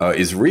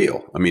is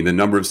real. I mean, the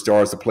number of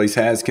stars the place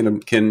has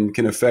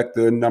can affect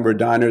the number of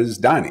diners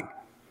dining.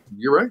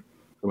 You're right.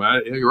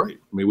 You're right.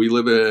 I mean,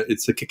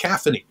 it's a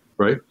cacophony,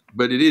 right?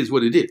 But it is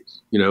what it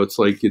is. It's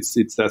like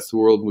it's that's the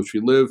world in which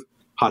we live.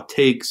 Hot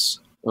takes,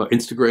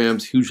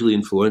 Instagram's hugely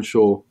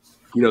influential.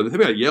 The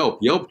thing about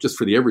Yelp just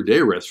for the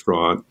everyday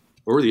restaurant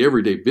or the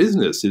everyday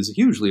business is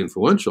hugely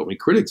influential. I mean,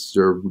 critics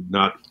are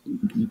not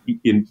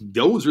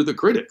those are the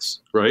critics,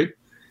 right?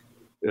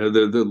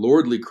 The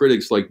lordly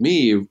critics like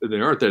me,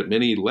 there aren't that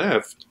many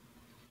left.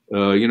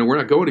 We're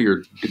not going to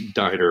your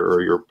diner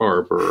or your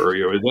barber,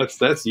 or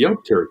that's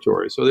Yelp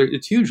territory. So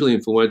it's hugely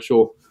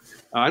influential.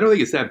 I don't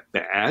think it's that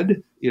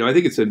bad. I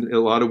think it's in a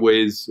lot of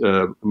ways.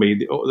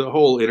 The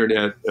whole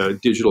internet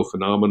digital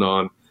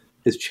phenomenon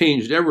has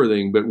changed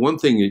everything. But one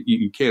thing that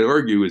you can't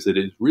argue is that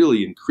it's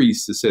really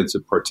increased the sense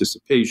of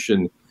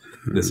participation,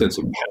 the sense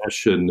of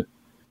passion,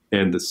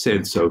 and the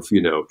sense of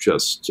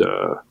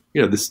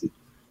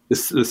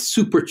this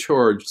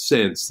supercharged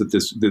sense that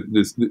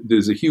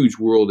there's a huge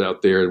world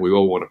out there and we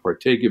all want to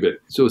partake of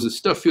it. So as a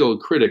Stuffield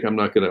critic, I'm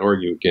not going to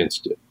argue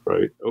against it,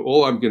 right?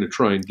 All I'm going to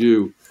try and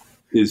do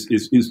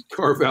is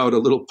carve out a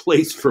little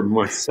place for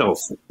myself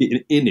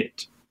in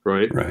it,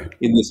 right?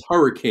 In this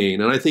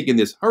hurricane. And I think in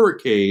this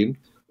hurricane,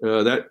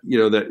 that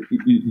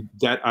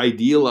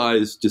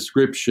idealized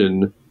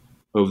description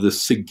of the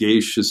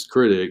sagacious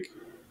critic,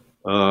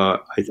 I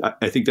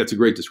think that's a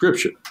great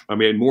description. I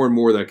mean, more and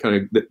more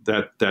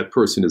that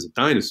person is a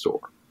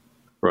dinosaur,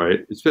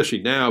 right?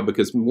 Especially now,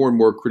 because more and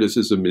more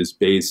criticism is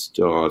based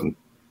on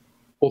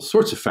all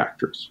sorts of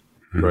factors,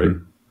 right?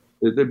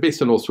 They're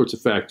based on all sorts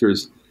of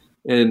factors.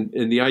 And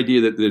the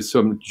idea that there's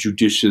some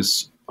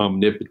judicious,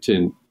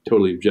 omnipotent,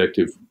 totally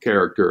objective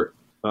character,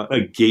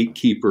 a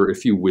gatekeeper,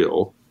 if you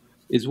will,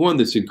 is one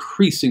that's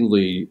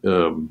increasingly,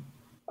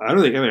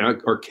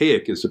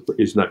 archaic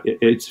is not,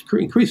 it's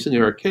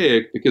increasingly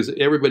archaic because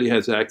everybody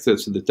has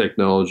access to the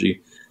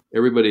technology,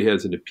 everybody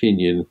has an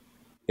opinion,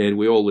 and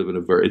we all live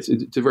in it's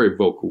a very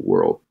vocal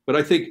world. But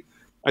I think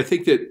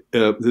that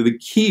the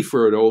key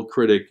for an old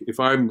critic, if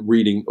I'm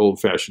reading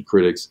old-fashioned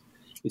critics,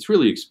 it's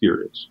really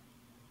experience,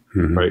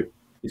 right?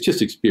 It's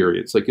just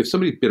experience. Like if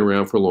somebody's been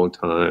around for a long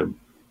time,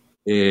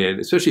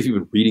 and especially if you've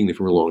been reading them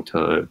for a long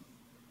time,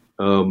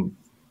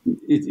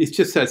 it's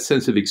just that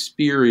sense of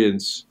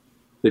experience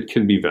that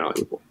can be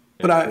valuable.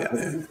 But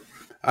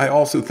I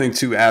also think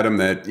too, Adam,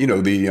 that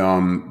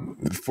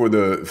for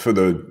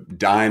the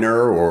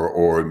diner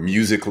or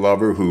music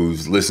lover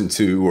who's listened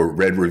to or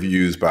read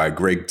reviews by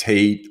Greg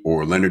Tate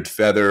or Leonard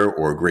Feather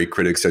or great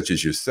critics such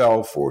as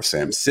yourself or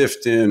Sam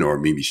Sifton or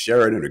Mimi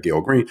Sheridan or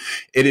Gail Green,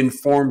 it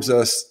informs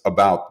us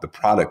about the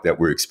product that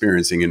we're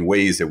experiencing in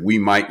ways that we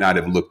might not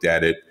have looked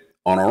at it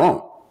on our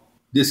own.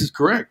 This is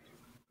correct.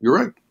 You're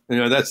right.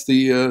 That's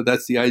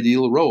the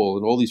ideal role,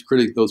 and all these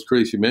those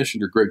critics you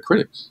mentioned, are great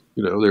critics.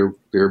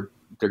 They're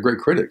great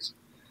critics.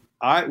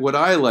 What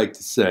I like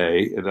to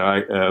say,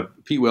 and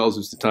Pete Wells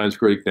is the Times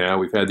critic now.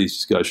 We've had these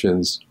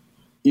discussions.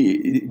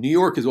 New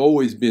York has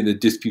always been a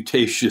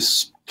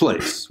disputatious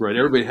place, right?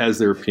 Everybody has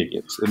their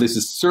opinions, and this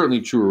is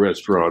certainly true of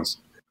restaurants,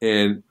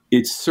 and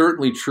it's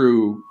certainly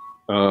true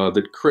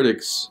that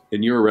critics,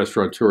 and you're a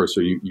restaurateur,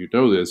 so you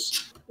know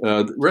this.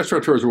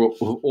 Restaurateurs have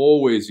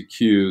always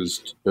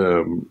accused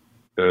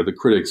the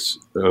critics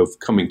of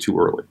coming too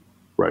early,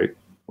 right?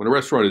 When a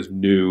restaurant is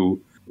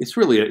new, it's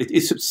really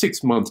it's a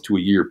 6 month to a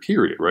year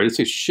period, right? It's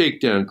a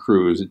shakedown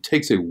cruise. It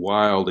takes a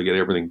while to get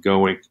everything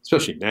going,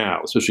 especially now,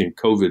 especially in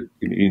COVID,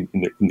 in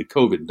the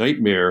COVID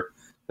nightmare.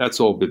 That's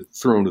all been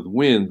thrown to the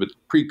wind. But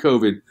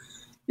pre-COVID,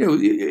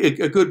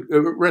 a good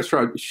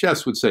restaurant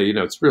chefs would say,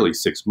 it's really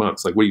 6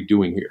 months. Like, what are you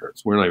doing here?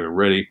 We're not even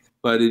ready.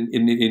 But in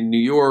New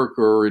York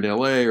or in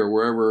LA or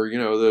wherever,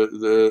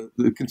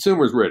 the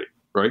consumer's ready,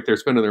 right? They're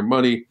spending their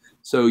money.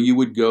 So you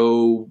would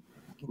go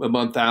a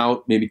month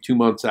out, maybe 2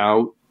 months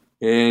out,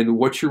 and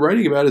what you're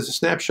writing about is a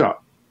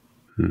snapshot,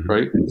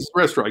 right? It's a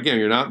restaurant. Again,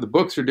 the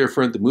books are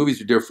different, the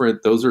movies are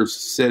different. Those are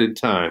set in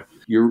time.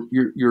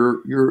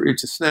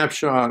 It's a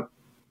snapshot.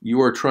 You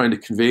are trying to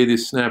convey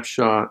this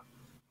snapshot.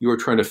 You are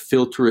trying to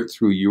filter it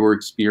through your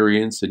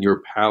experience and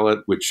your palate,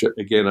 which,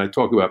 again, I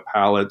talk about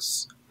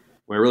palates.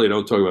 I really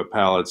don't talk about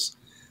palates.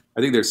 I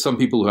think there's some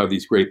people who have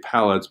these great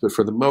palates, but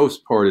for the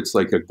most part, it's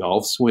like a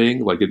golf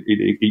swing. Like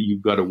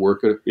you've got to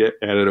work at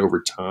it over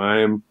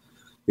time.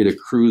 It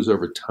accrues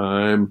over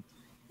time.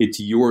 It's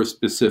your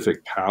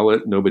specific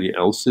palate, nobody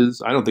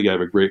else's. I don't think I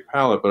have a great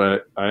palate,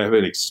 but I have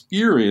an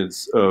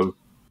experience of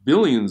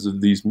billions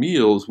of these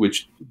meals,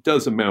 which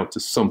does amount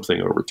to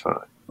something over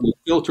time. You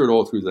filter it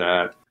all through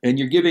that, and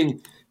you're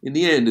giving, in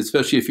the end,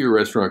 especially if you're a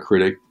restaurant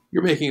critic,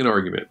 you're making an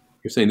argument.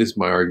 You're saying, this is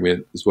my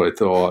argument. This is what I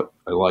thought.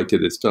 I liked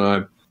it this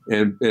time.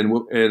 And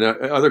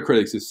other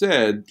critics have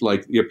said,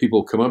 like,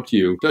 people come up to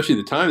you, especially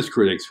the Times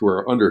critics, who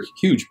are under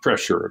huge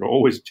pressure and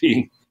always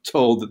being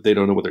told that they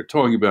don't know what they're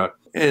talking about.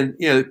 And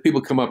people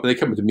come up, and they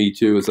come up to me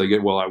too. It's like,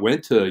 well, I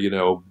went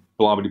to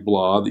blah blah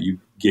blah that you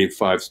gave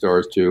 5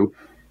 stars to,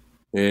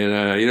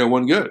 and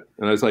one good.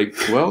 And I was like,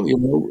 well,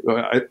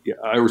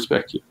 I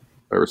respect you.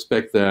 I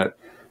respect that.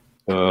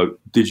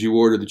 Did you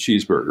order the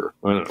cheeseburger?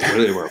 I don't know. What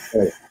they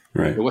were.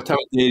 Right. What time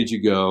of day did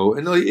you go?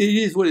 And it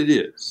is what it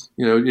is.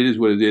 It is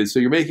what it is. So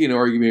you're making an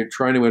argument,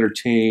 trying to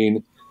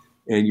entertain,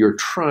 and you're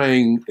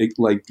trying,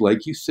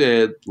 like you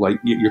said,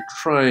 you're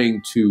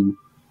trying to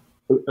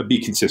be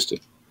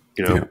consistent.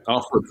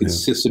 Offer a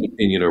consistent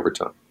opinion over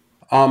time.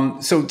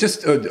 So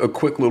just a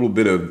quick little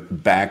bit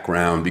of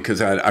background,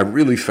 because I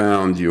really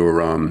found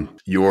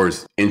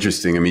yours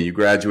interesting. I mean, you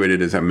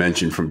graduated, as I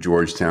mentioned, from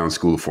Georgetown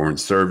School of Foreign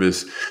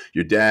Service.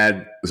 Your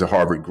dad was a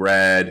Harvard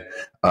grad.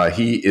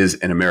 He is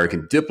an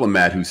American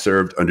diplomat who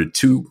served under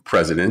 2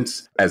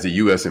 presidents as a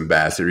U.S.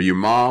 ambassador. Your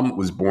mom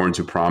was born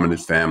to a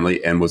prominent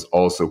family and was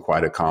also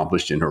quite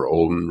accomplished in her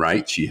own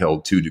right. She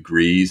held 2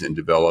 degrees and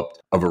developed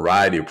a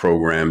variety of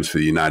programs for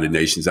the United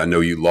Nations. I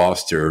know you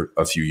lost her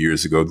a few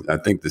years ago. I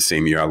think the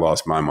same year I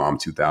lost my mom,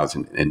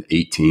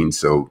 2018.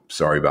 So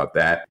sorry about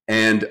that.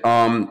 And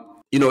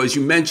As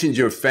you mentioned,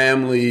 your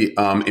family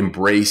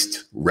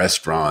embraced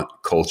restaurant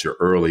culture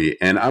early,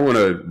 and I want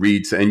to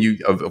read. And you,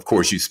 of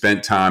course, you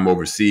spent time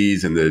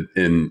overseas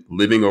in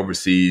living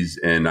overseas,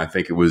 and I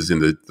think it was in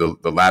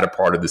the latter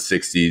part of the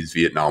 '60s,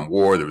 Vietnam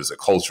War. There was a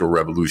cultural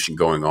revolution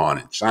going on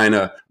in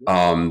China.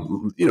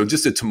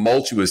 Just a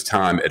tumultuous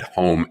time at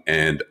home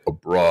and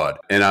abroad.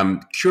 And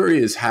I'm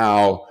curious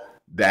how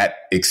that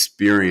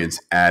experience,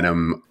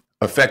 Adam,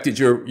 affected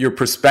your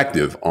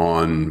perspective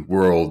on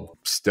world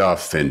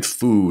stuff and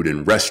food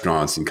and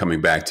restaurants and coming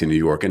back to New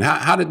York, and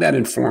how did that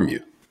inform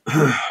you?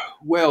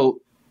 Well,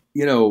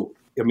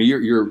 I mean,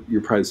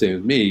 you're probably the same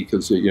as me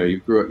because you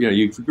grew up in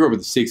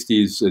the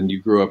 '60s and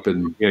you grew up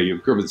in you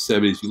grew up in the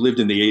 '70s. You lived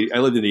in the '80s. I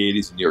lived in the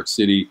 '80s in New York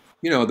City.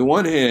 On the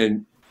one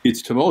hand,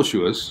 it's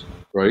tumultuous,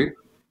 right?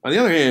 On the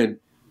other hand,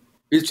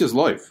 it's just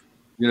life.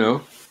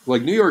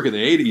 Like New York in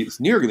the '80s.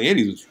 New York in the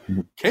 '80s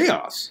was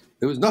chaos.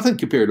 There was nothing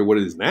compared to what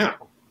it is now.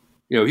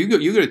 You go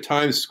to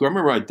Times Square. I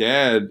remember my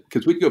dad,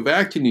 because we'd go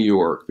back to New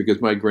York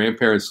because my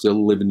grandparents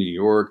still live in New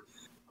York.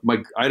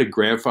 I had a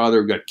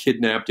grandfather who got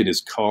kidnapped in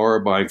his car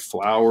buying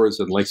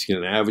flowers on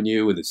Lexington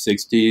Avenue in the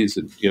 '60s,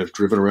 and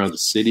driven around the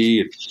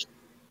city, and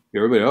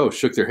everybody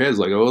shook their heads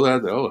like,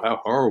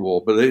 how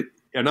horrible. But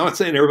I'm not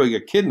saying everybody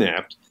got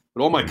kidnapped,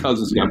 but all my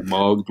cousins got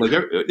mugged. Like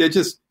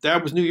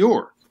that was New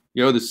York.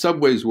 The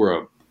subways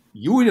were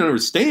you wouldn't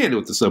understand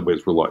what the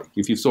subways were like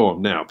if you saw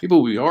them now.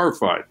 People would be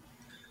horrified.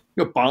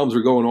 Bombs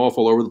were going off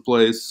all over the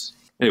place.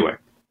 Anyway,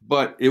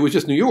 but it was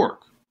just New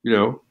York,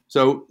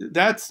 So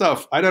that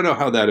stuff, I don't know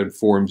how that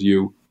informs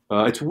you.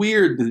 It's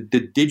weird. The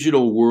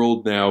digital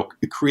world now,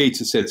 it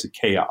creates a sense of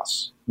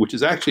chaos, which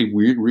is actually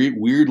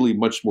weirdly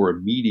much more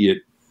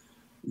immediate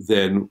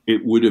than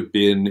it would have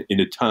been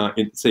in a time,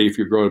 say, if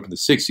you're growing up in the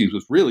 '60s,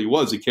 which really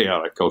was a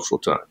chaotic cultural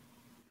time,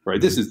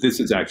 right? This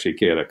is actually a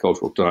chaotic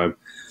cultural time.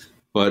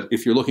 But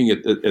if you're looking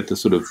at the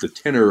sort of the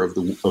tenor of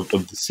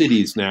the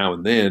cities now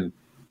and then,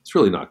 it's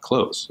really not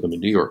close. I mean,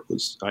 New York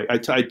was. I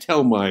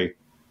tell my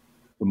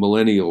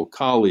millennial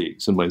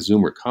colleagues and my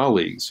Zoomer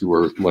colleagues who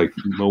are like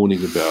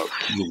moaning about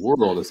the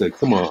world, I say,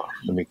 come on.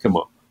 I mean, come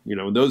on.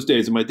 In those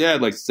days, and my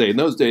dad likes to say, in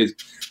those days,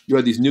 you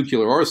had these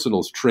nuclear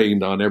arsenals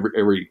trained on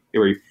every.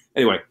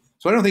 Anyway,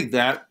 so I don't think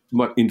that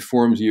much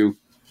informs you.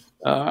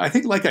 I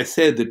think, like I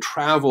said, the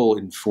travel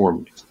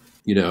informed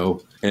me.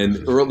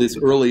 And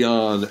early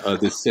on,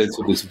 this sense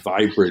of this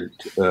vibrant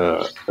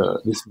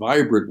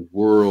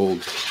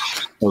world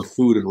of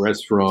food and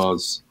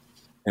restaurants,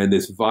 and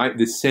this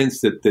sense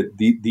that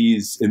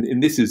these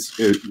and this is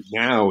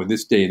now in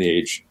this day and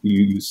age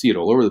you see it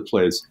all over the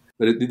place.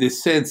 But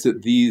this sense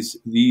that these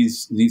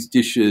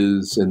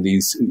dishes and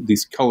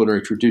these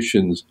culinary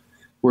traditions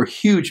were a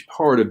huge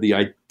part of the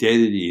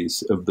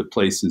identities of the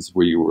places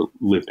where you were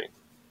living,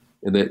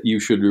 and that you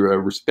should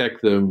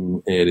respect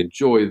them and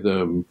enjoy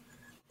them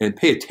and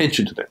pay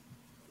attention to them.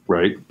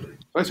 Right?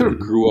 I sort of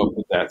grew up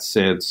with that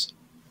sense.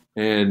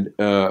 And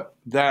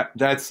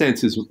that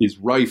sense is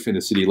rife in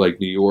a city like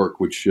New York,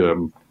 which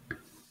in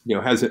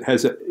New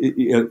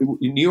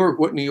York.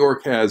 What New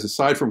York has,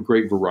 aside from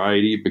great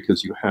variety,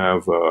 because you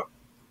have the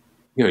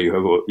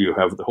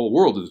whole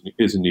world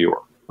is in New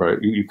York, right?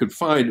 You can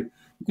find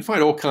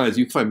all kinds.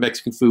 You can find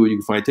Mexican food. You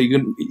can find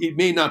it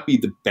may not be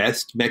the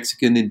best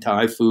Mexican and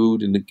Thai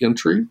food in the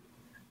country.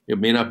 It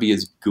may not be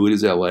as good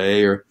as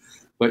LA,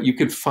 but you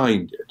can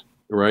find it,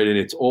 right? And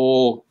it's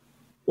all.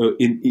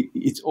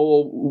 It's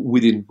all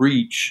within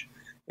reach.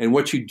 And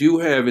what you do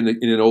have in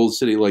an old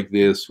city like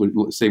this,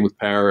 same with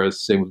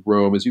Paris, same with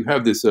Rome, is you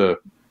have this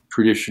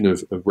tradition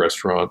of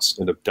restaurants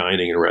and of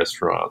dining in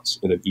restaurants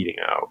and of eating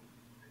out.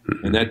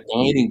 Mm-hmm. And that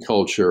dining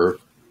culture,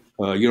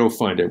 you don't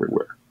find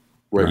everywhere.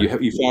 Right? You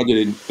found it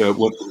in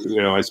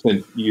I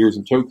spent years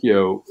in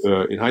Tokyo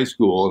in high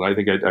school, and I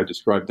think I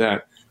described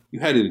that. You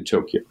had it in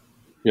Tokyo.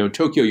 In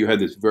Tokyo, you had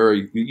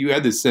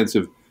this sense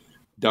of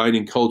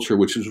dining culture,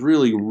 which is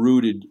really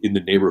rooted in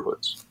the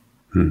neighborhoods.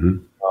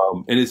 Mm-hmm.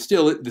 And it's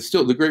still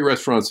the great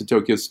restaurants in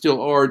Tokyo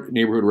still are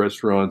neighborhood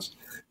restaurants.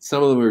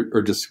 Some of them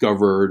are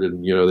discovered,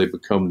 and they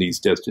become these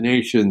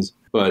destinations.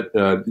 But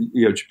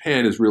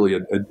Japan is really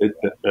a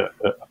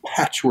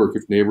patchwork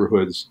of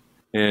neighborhoods,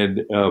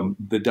 and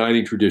the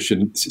dining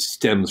tradition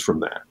stems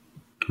from that.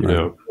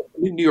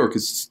 New York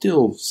is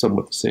still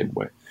somewhat the same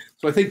way.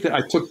 So I think that I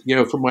took,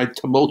 from my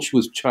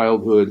tumultuous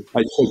childhood,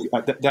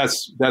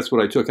 that's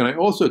what I took. And I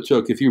also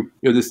took,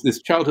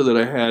 this childhood that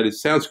I had, it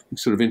sounds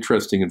sort of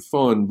interesting and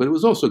fun, but it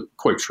was also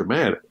quite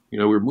traumatic. We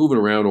were moving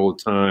around all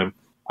the time.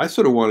 I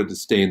sort of wanted to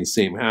stay in the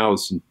same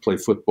house and play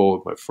football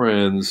with my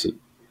friends and,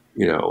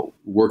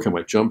 work on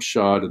my jump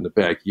shot in the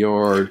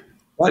backyard.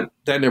 But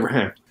that never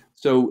happened.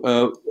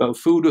 So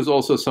food was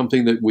also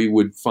something that we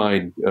would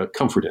find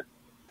comfort in.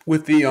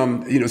 With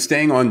the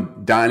staying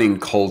on dining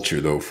culture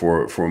though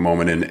for a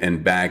moment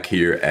and back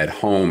here at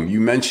home, you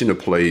mentioned a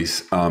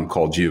place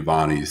called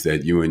Giovanni's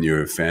that you and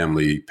your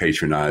family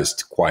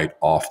patronized quite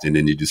often,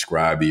 and you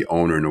described the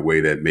owner in a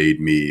way that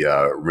made me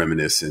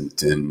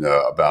reminiscent and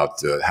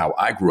about how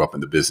I grew up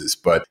in the business.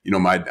 But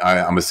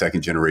I'm a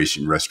second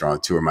generation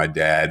restaurateur. My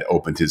dad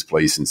opened his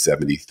place in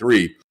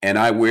 '73, and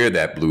I wear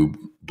that blue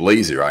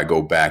blazer. I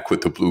go back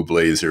with the blue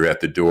blazer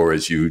at the door,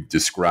 as you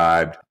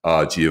described,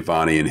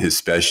 Giovanni and his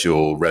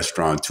special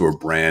restaurateur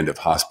brand of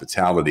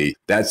hospitality.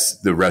 That's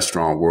the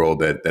restaurant world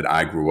that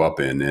I grew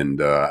up in.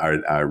 And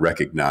I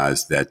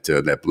recognized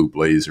that blue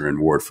blazer and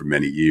wore it for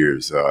many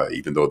years,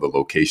 even though the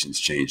locations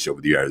changed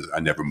over the years. I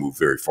never moved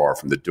very far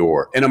from the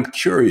door. And I'm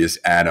curious,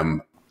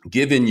 Adam,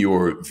 given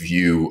your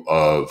view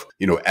of,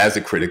 as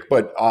a critic,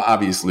 but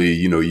obviously,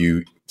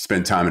 you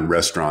spent time in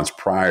restaurants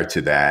prior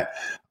to that.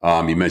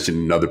 You mentioned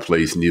another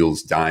place,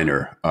 Neil's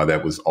Diner,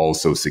 that was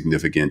also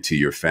significant to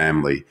your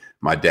family.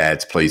 My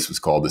dad's place was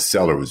called The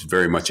Cellar. It was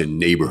very much a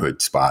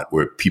neighborhood spot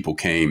where people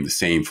came, the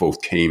same folks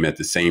came at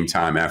the same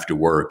time after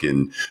work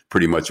and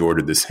pretty much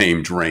ordered the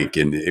same drink.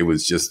 And it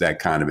was just that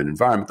kind of an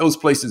environment. Those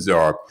places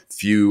are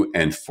few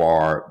and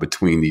far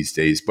between these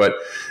days, but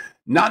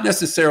not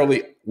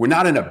necessarily. We're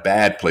not in a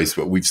bad place,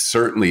 but we've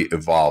certainly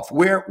evolved.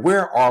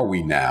 Where are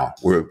we now?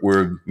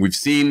 We've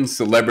seen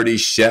celebrity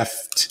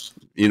chefs,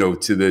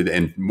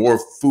 and more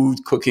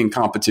food cooking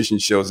competition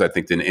shows, I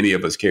think, than any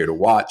of us care to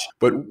watch.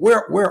 But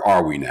where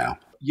are we now?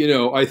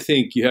 I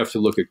think you have to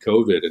look at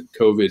COVID, and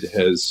COVID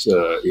has,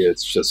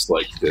 it's just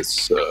like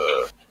this,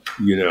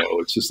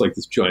 it's just like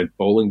this giant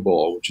bowling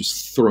ball, which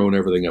has thrown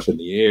everything up in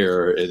the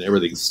air, and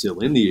everything's still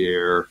in the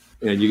air,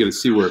 and you got to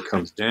see where it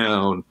comes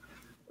down.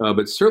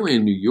 But certainly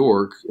in New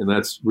York, and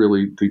that's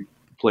really the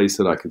place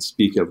that I can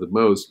speak of the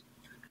most,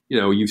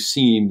 you've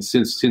seen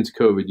since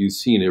COVID, you've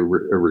seen a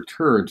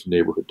return to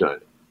neighborhood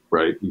dining,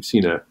 right? You've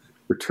seen a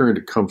return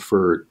to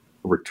comfort,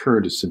 a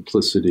return to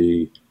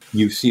simplicity.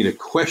 You've seen a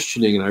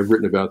questioning, and I've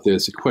written about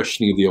this, a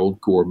questioning of the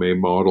old gourmet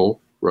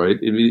model, right?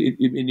 In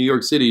New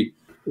York City,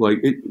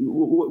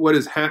 what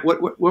had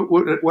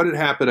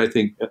happened, I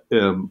think,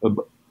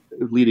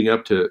 leading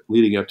up to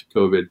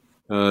COVID.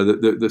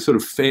 The sort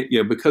of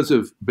because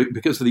of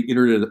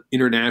the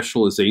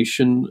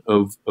internationalization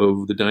of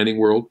the dining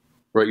world,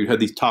 right? You had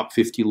these top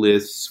 50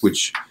 lists,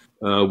 which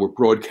were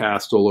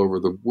broadcast all over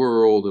the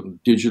world and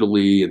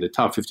digitally, and the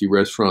top 50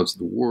 restaurants in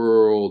the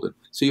world. And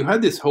so you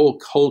had this whole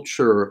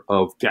culture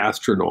of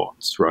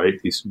gastronauts, right?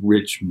 These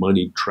rich,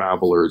 moneyed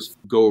travelers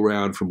go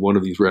around from one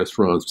of these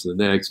restaurants to the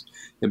next.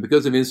 And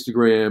because of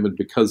Instagram and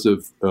because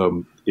of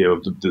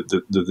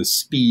the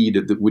speed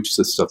at which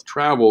this stuff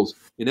travels,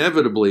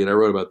 inevitably, and I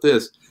wrote about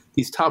this,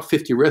 these top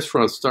 50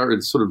 restaurants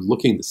started sort of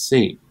looking the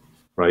same,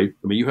 right?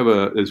 I mean,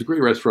 there's a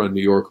great restaurant in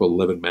New York called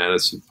 11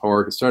 Madison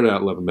Park. It started out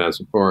at 11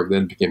 Madison Park,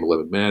 then became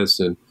 11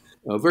 Madison.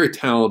 Very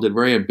talented,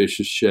 very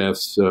ambitious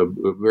chefs,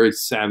 very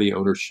savvy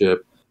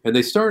ownership. And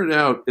they started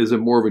out as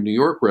more of a New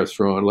York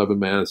restaurant, 11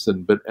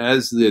 Madison, but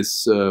as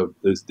this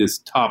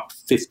top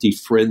 50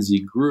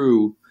 frenzy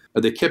grew,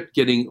 they kept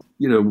getting,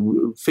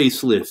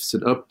 facelifts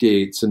and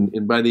updates.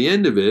 And by the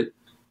end of it,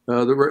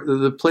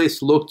 the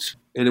place looked,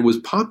 and it was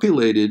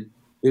populated,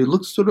 it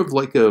looked sort of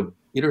like a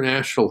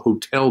international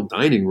hotel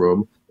dining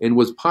room, and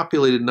was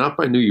populated not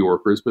by New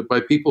Yorkers, but by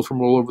people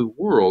from all over the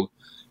world,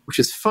 which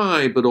is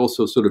fine, but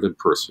also sort of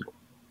impersonal,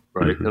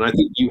 right? Mm-hmm. And I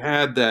think you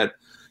had that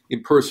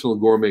impersonal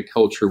gourmet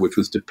culture, which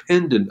was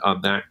dependent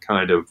on that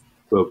kind of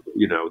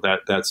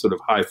that sort of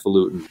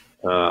highfalutin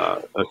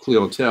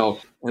clientele,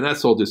 and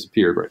that's all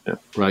disappeared right now,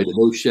 right? And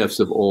those chefs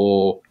have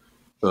all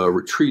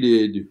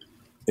retreated,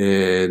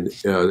 and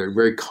they're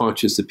very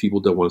conscious that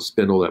people don't want to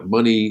spend all that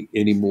money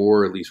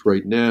anymore, at least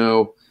right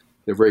now.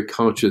 They're very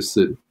conscious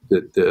that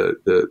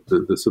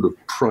the sort of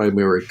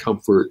primary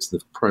comforts, the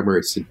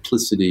primary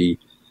simplicity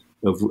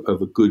of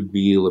a good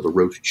meal, of a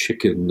roast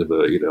chicken,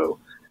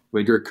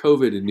 during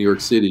COVID in New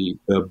York City,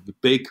 the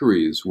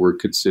bakeries were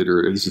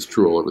considered, and this is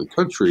true all over the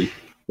country,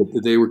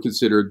 but they were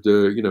considered,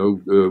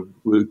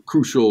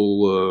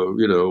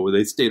 crucial,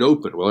 they stayed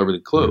open while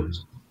everything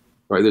closed.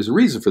 Right? There's a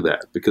reason for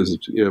that, because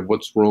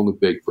what's wrong with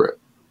baked bread?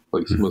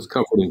 Like, it's the most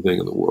comforting thing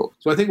in the world.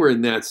 So I think we're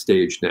in that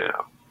stage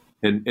now.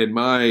 And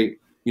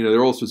there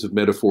are all sorts of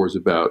metaphors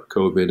about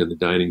COVID and the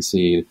dining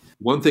scene.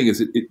 One thing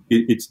is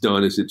it's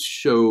done is it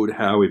showed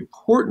how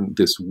important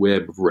this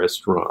web of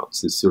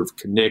restaurants, this sort of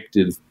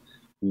connected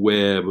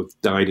web of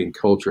dining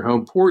culture, how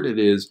important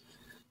it is,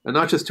 and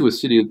not just to a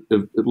city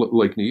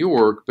like New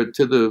York, but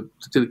to the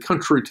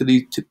country,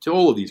 to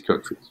all of these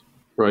countries,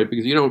 right?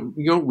 Because you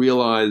don't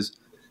realize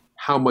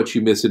how much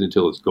you miss it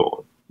until it's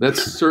gone.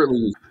 That's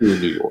certainly true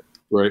in New York,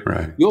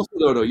 right? You also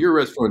don't know, you're a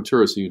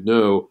restaurateur,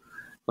 so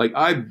like,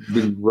 I've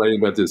been writing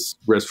about this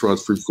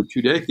restaurants for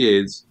 2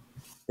 decades,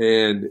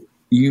 and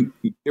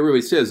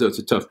everybody says, it's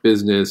a tough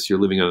business, you're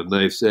living on a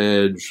knife's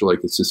edge, like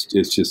it's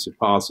just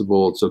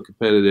impossible, it's so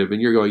competitive,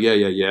 and you're going,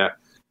 yeah.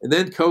 And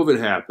then COVID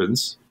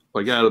happens,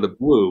 like out of the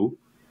blue,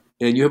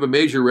 And you have a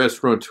major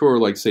restaurateur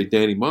like, say,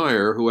 Danny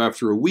Meyer, who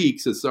after a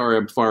week says, sorry,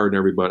 I'm firing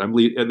everybody.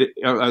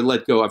 I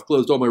let go. I've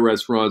closed all my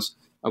restaurants.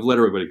 I've let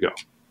everybody go,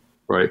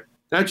 right?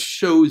 That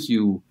shows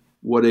you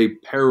what a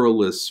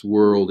perilous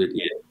world it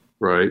is,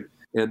 right?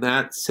 And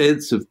that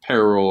sense of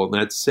peril and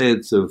that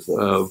sense of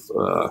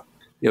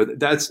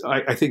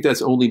I think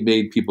that's only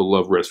made people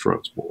love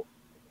restaurants more.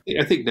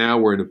 I think now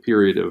we're in a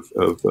period of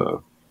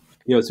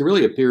it's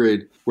really a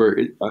period where,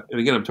 and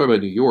again, I'm talking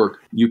about New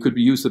York, you could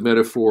use the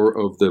metaphor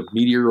of the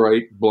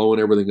meteorite blowing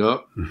everything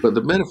up. But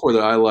the metaphor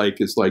that I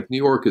like is like New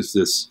York is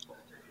this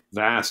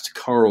vast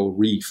coral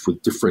reef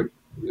with different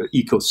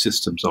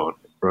ecosystems on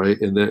it,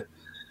 right? And that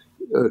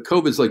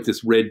COVID is like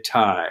this red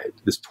tide,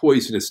 this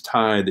poisonous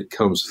tide that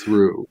comes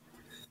through.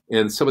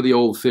 And some of the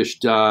old fish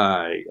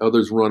die,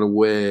 others run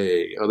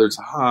away, others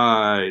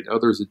hide,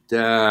 others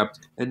adapt.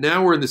 And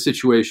now we're in the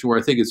situation where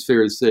I think it's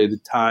fair to say the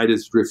tide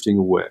is drifting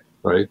away,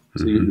 right?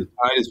 So the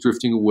tide is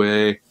drifting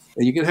away,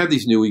 and you can have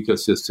these new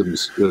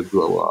ecosystems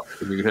grow up,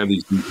 and you can have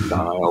these new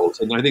styles.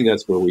 And I think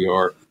that's where we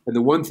are. And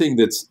the one thing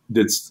that's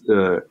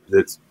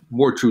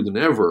more true than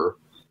ever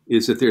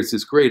is that there's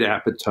this great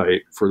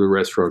appetite for the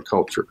restaurant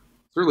culture,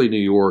 certainly New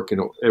York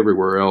and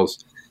everywhere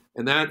else.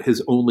 And that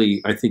has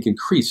only, I think,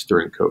 increased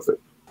during COVID.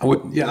 I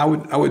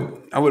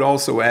would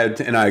also add,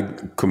 and I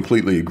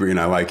completely agree, and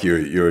I like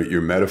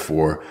your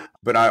metaphor.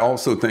 But I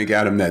also think,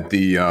 Adam, that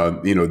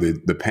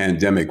the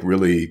pandemic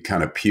really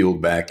kind of peeled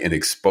back and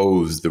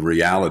exposed the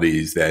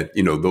realities that,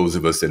 those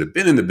of us that have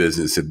been in the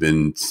business have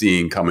been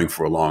seeing coming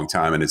for a long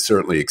time. And it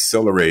certainly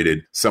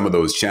accelerated some of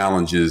those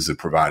challenges of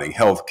providing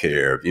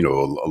healthcare,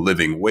 a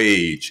living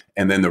wage,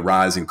 and then the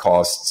rising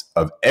costs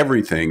of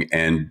everything.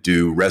 And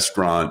do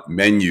restaurant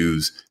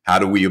menus, how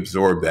do we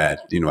absorb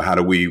that?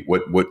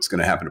 What's going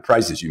to happen to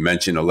prices? You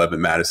mentioned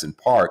 11 Madison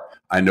Park.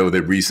 I know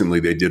that recently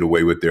they did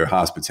away with their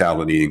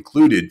hospitality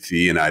included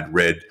fee, and I'd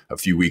read a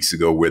few weeks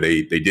ago where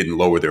they didn't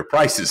lower their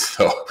prices.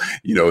 So,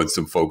 and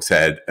some folks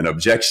had an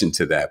objection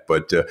to that.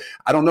 But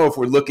I don't know if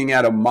we're looking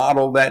at a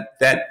model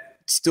that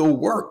still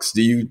works.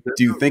 Do you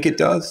think it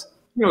does?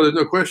 There's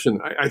no question.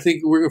 I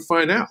think we're going to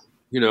find out.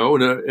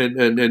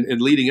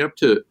 And leading up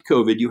to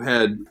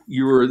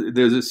COVID,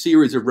 there's a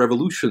series of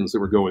revolutions that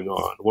were going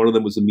on. One of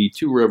them was the Me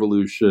Too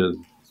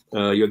revolution.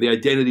 You had the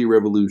identity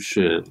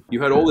revolution.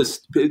 You had all this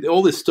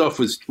stuff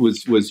was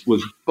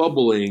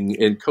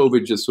bubbling, and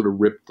COVID just sort of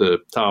ripped the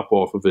top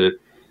off of it.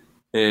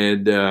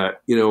 And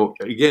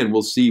again,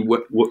 we'll see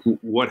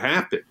what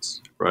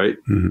happens, right?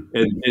 Mm-hmm.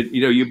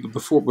 And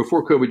before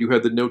COVID, you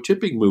had the no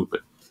tipping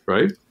movement,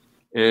 right?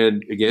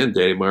 And again,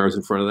 Danny Meyer's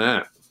in front of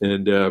that.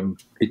 And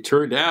it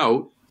turned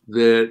out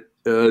that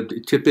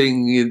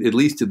tipping, at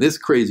least in this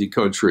crazy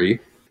country,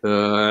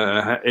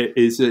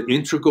 is an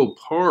integral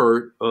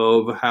part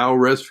of how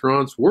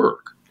restaurants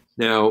work.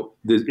 Now,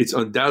 it's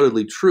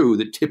undoubtedly true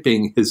that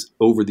tipping has,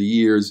 over the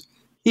years,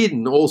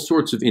 hidden all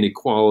sorts of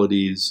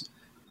inequalities,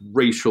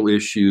 racial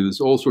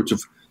issues, all sorts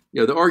of,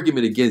 the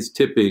argument against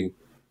tipping,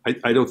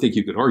 I don't think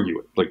you can argue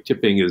it. Like,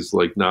 tipping is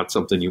like not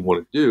something you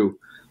want to do.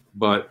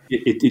 But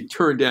it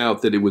turned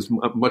out that it was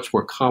a much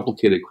more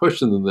complicated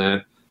question than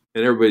that.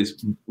 And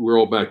we're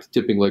all back to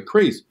tipping like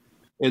crazy.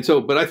 And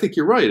so, but I think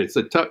you're right. It's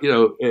a tough,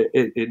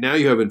 now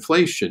you have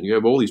inflation. You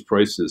have all these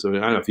prices. I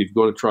mean, I don't know if you're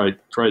going to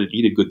try to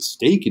eat a good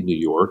steak in New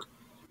York,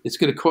 it's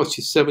going to cost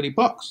you $70,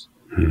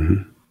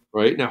 mm-hmm.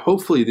 right? Now,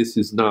 hopefully this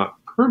is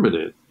not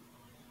permanent,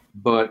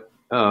 but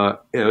we're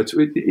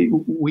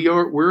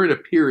in a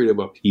period of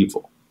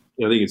upheaval.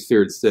 I think it's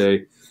fair to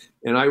say.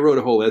 And I wrote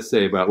a whole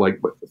essay about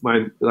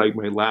my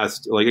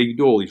last, you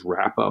do all these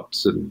wrap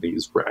ups and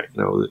these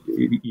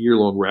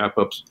year-long wrap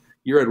ups.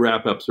 Year-end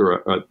wrap ups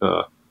are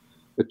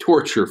a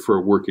torture for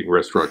a working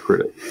restaurant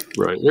critic,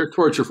 right? They're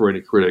torture for any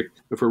critic,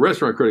 but for a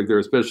restaurant critic, they're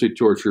especially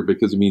torture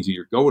because it means that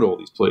you're going to all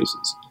these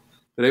places.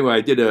 But anyway,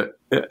 I did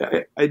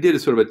a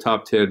sort of a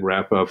top 10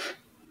 wrap up.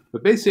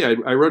 But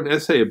basically, I wrote an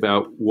essay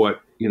about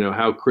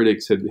how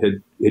critics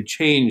had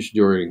changed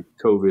during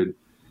COVID,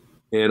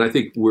 and I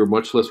think we're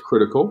much less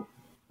critical.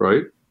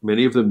 Right?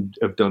 Many of them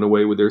have done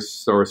away with their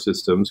star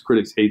systems.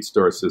 Critics hate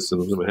star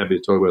systems. I'm happy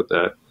to talk about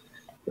that.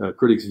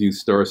 Critics view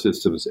star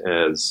systems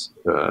as,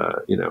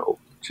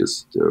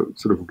 just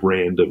sort of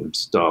random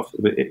stuff.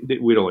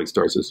 We don't like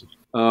star systems.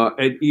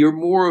 And you're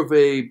more of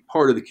a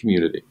part of the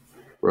community,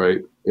 right?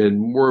 And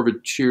more of a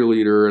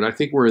cheerleader. And I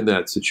think we're in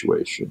that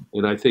situation.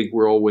 And I think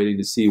we're all waiting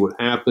to see what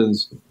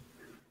happens.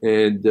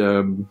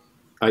 And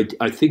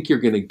I think you're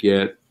going to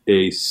get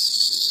a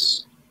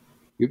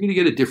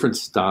different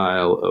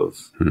style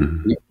of.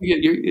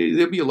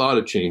 There'll be a lot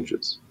of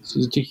changes. So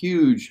it's a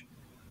huge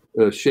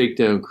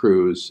shakedown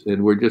cruise,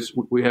 and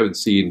we haven't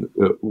seen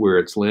where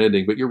it's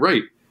landing. But you're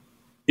right;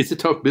 it's a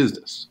tough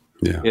business,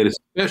 and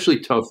especially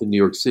tough in New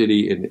York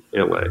City and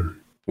LA.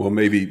 Well,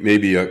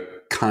 maybe a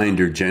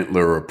kinder,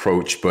 gentler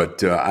approach.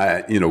 But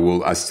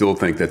I still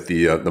think that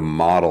the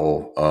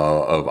model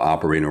of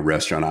operating a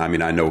restaurant. I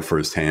mean, I know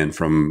firsthand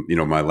from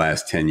my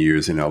last 10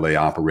 years in LA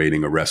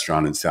operating a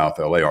restaurant in South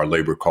LA, our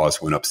labor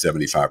costs went up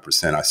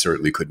 75%. I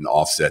certainly couldn't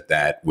offset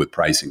that with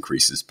price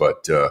increases,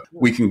 but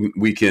we can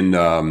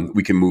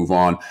move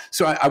on.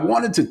 So I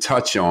wanted to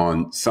touch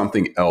on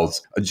something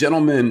else. A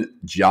gentleman,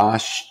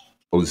 Josh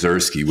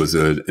Ozersky, was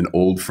an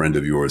old friend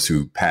of yours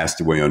who passed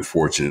away,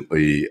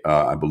 unfortunately,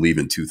 I believe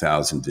in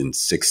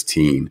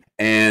 2016.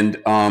 And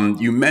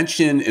you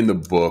mentioned in the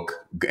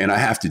book, and I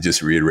have to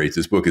just reiterate,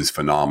 this book is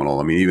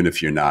phenomenal. I mean, even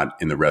if you're not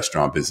in the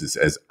restaurant business,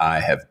 as I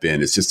have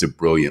been, it's just a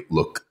brilliant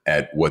look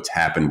at what's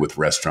happened with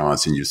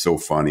restaurants. And you're so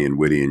funny and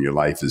witty, and your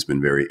life has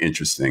been very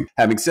interesting.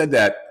 Having said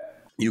that,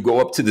 you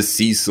go up to the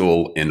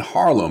Cecil in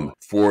Harlem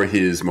for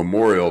his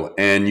memorial,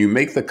 and you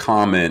make the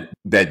comment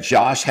that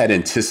Josh had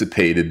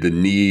anticipated the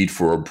need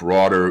for a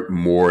broader,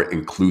 more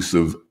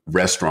inclusive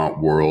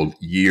restaurant world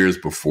years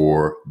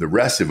before the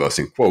rest of us,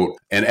 end quote.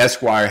 And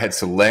Esquire had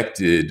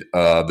selected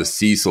the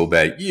Cecil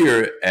that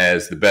year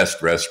as the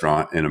best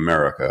restaurant in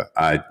America.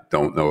 I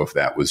don't know if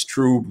that was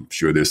true. I'm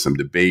sure there's some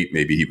debate.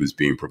 Maybe he was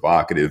being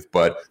provocative.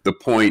 But the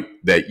point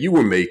that you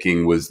were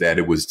making was that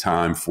it was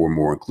time for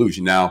more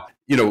inclusion. Now,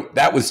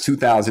 that was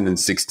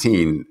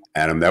 2016,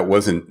 Adam. That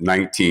wasn't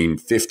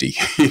 1950.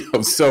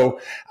 So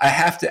I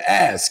have to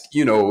ask,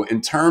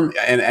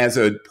 and as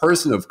a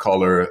person of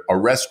color, a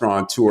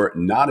restaurateur,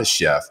 not a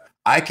chef,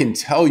 I can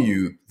tell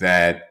you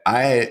that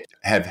I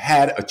have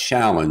had a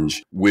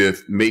challenge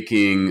with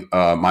making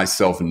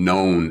myself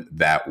known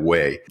that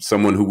way.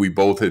 Someone who we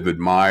both have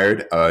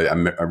admired, I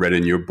read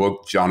in your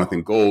book,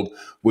 Jonathan Gold,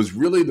 was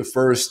really the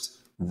first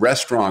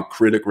restaurant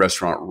critic,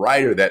 restaurant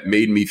writer that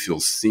made me feel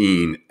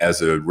seen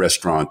as a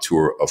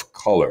restaurateur of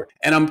color.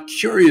 And I'm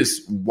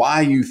curious why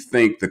you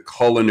think the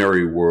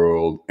culinary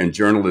world and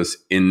journalists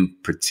in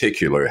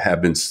particular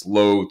have been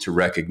slow to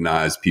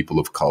recognize people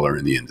of color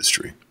in the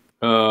industry.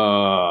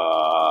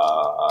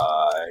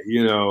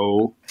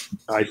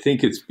 I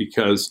think it's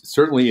because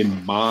certainly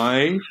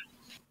I'm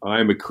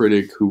a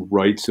critic who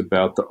writes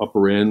about the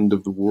upper end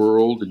of the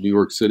world in New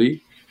York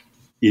City.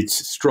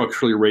 It's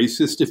structurally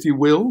racist, if you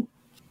will.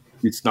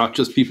 It's not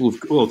just people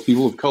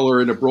of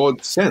color in a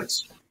broad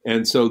sense.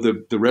 And so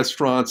the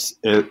restaurants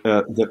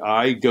that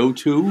I go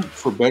to,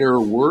 for better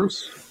or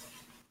worse,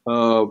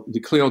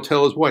 the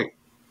clientele is white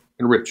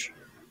and rich.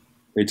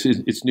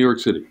 It's New York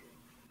City.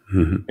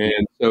 Mm-hmm.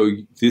 And so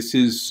this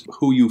is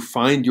who you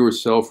find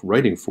yourself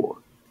writing for.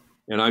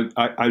 And I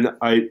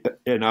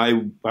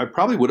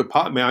probably would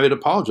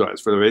apologize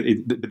for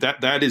that.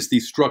 That is the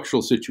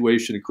structural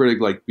situation a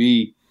critic like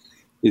me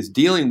is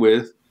dealing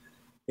with.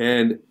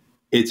 And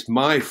it's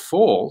my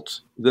fault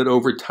that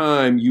over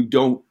time you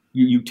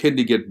tend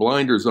to get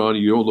blinders on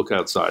and you don't look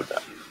outside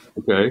that.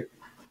 Okay.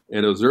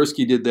 And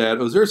Ozersky did that.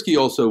 Ozersky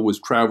also was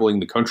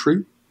traveling the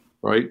country,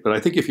 right? But I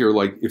think if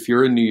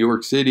you're in New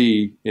York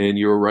City and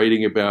you're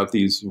writing about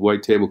these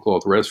white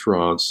tablecloth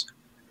restaurants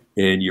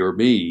and you're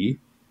me,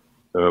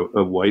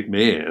 a white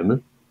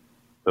man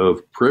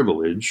of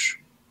privilege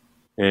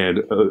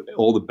and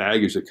all the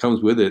baggage that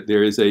comes with it,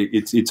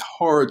 it's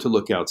hard to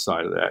look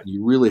outside of that.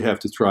 You really have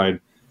to try and,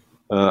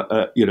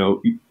 I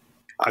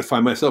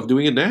find myself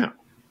doing it now.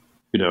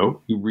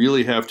 You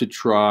really have to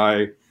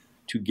try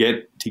to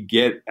get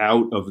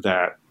out of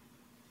that,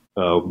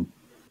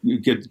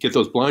 get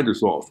those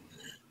blinders off.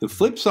 The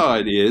flip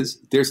side is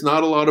there's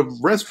not a lot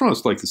of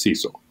restaurants like the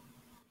Cecil,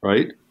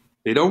 right?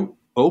 They don't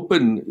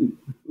open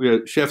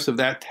chefs of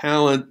that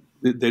talent.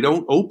 They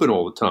don't open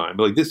all the time.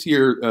 Like this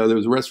year, there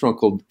was a restaurant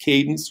called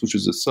Cadence, which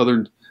is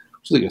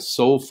like a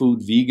soul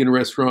food vegan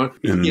restaurant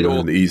in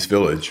the East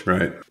Village,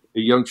 right? A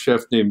young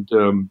chef named,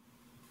 I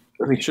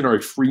think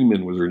Shannari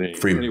Freeman was her name.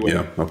 Freeman, anyway,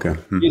 yeah, okay.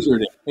 He's her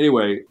name.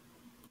 Anyway,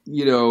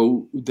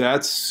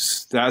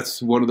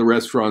 that's one of the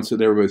restaurants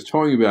that everybody's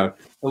talking about,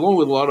 along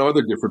with a lot of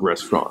other different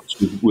restaurants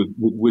with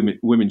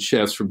women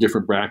chefs from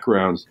different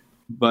backgrounds.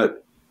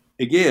 But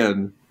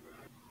again,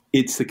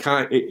 it's the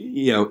kind,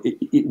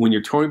 when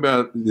you're talking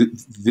about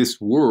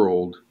this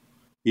world,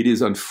 it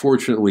is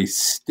unfortunately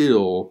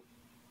still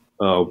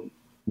the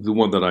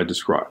one that I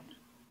described,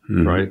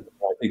 right?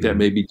 I think that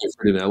may be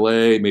different in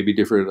LA, maybe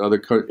different in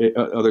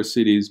other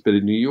cities, but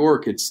in New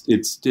York, that's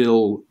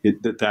still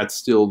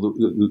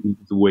the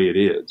way it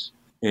is,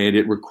 and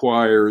it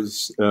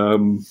requires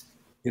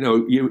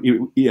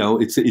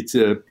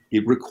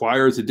it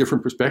requires a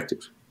different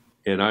perspective,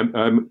 and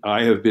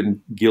I have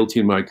been guilty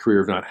in my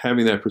career of not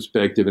having that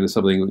perspective, and it's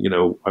something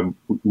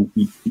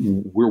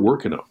we're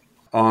working on.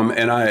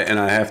 And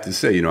I have to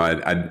say,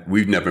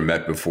 we've never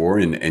met before,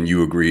 and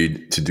you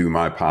agreed to do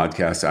my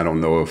podcast. I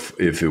don't know if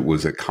it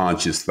was a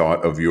conscious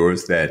thought of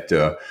yours that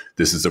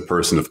this is a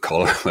person of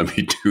color. Let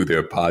me do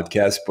their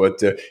podcast,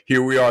 but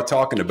here we are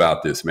talking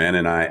about this, man.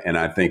 And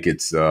I think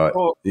it's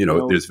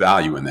there's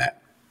value in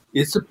that.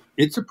 It's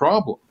a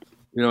problem,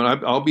 and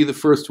I'll be the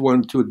first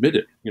one to admit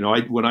it.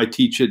 When I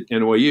teach at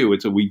NYU,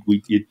 it's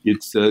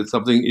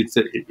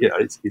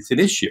an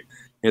issue.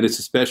 And it's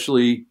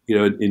especially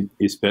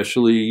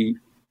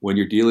when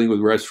you're dealing with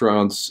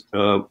restaurants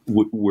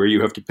where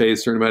you have to pay a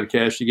certain amount of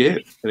cash to get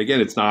it. And again,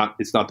 it's not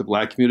the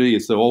black community.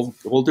 It's the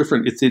whole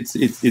different.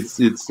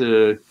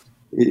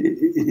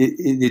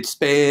 It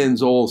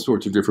spans all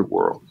sorts of different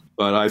worlds.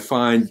 But I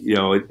find,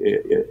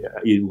 the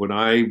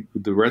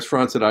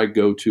restaurants that I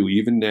go to,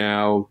 even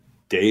now,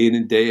 day in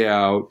and day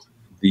out,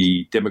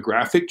 the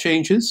demographic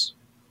changes,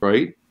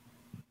 right?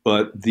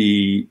 But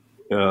the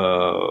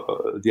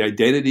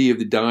identity of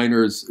the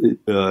diners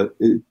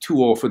too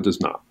often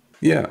does not.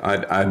 Yeah,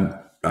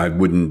 I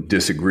wouldn't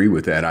disagree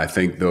with that. I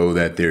think, though,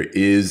 that there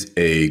is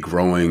a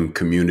growing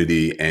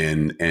community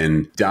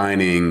and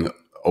dining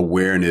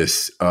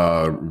awareness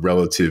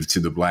relative to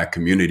the Black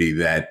community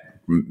that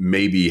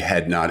maybe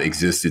had not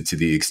existed to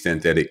the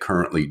extent that it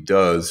currently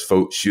does.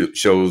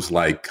 Shows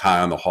like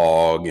High on the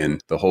Hog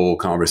and the whole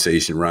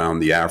conversation around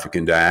the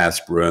African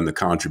diaspora and the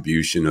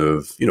contribution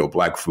of,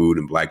 Black food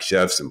and Black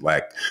chefs and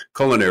Black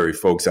culinary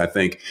folks. I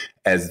think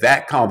as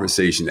that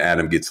conversation,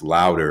 Adam, gets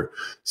louder,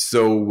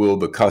 so will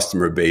the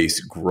customer base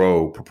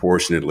grow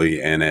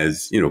proportionately. And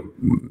as,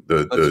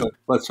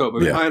 let's hope. I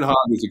mean, High on the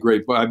Hog is a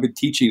great book. I've been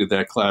teaching at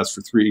that class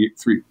for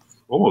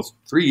almost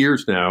 3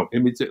 years now. I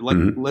mean,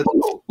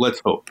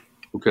 let's hope.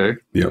 Okay.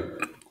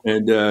 Yep.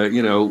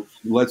 And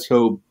let's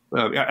hope.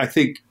 I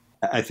think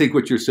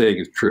what you're saying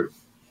is true.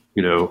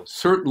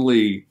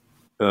 Certainly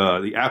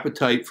the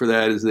appetite for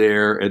that is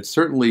there, and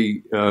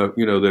certainly there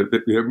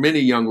are many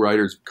young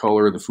writers of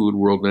color in the food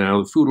world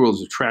now. The food world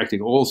is attracting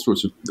all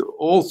sorts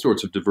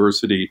of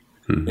diversity,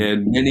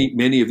 and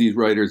many of these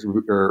writers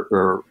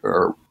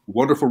are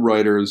wonderful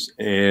writers,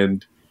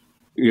 and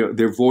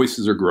their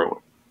voices are growing.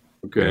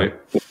 Okay,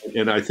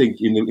 and I think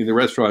in the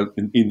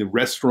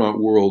restaurant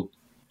world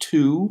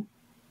too,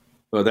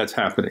 that's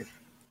happening,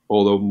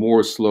 although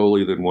more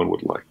slowly than one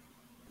would like.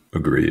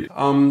 Agreed.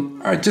 All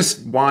right,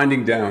 just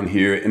winding down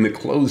here in the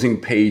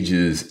closing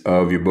pages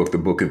of your book, The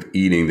Book of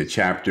Eating, the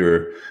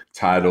chapter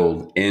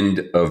titled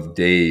 "End of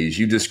Days,"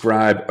 you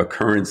describe a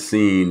current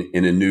scene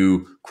in a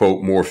new,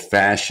 quote, more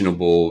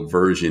fashionable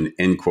version,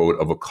 end quote,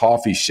 of a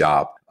coffee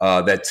shop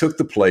that took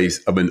the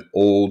place of an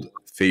old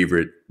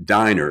favorite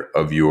diner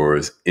of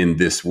yours in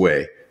this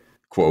way,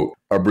 quote,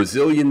 "A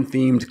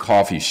Brazilian-themed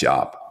coffee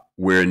shop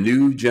where a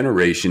new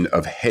generation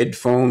of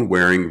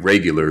headphone-wearing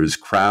regulars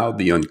crowd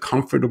the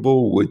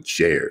uncomfortable wood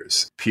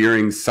chairs,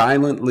 peering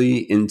silently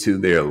into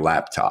their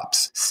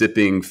laptops,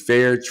 sipping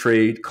fair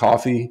trade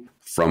coffee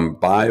from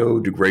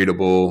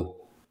biodegradable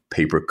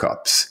paper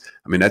cups."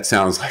 I mean, that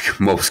sounds like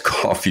most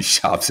coffee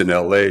shops in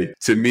LA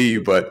to me,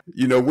 but,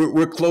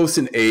 we're close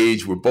in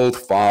age. We're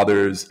both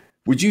fathers.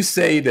 Would you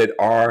say that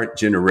our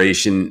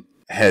generation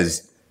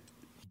has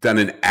done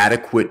an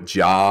adequate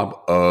job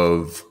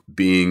of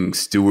being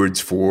stewards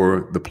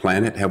for the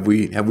planet? Have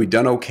we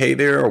done okay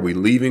there? Are we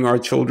leaving our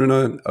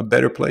children a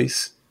better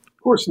place?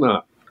 Of course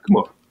not. Come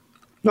on.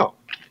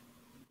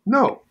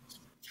 No.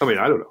 I mean,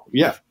 I don't know.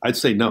 Yeah, I'd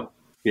say no.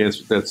 The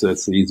answer, that's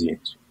the easy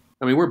answer.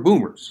 I mean, we're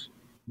boomers.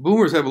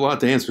 Boomers have a lot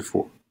to answer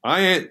for.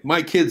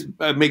 My kids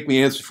make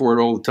me answer for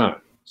it all the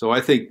time. So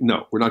I think,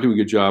 no, we're not doing a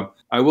good job.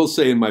 I will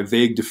say in my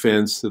vague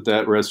defense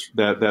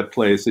that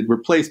place, it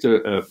replaced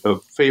a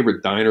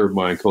favorite diner of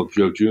mine called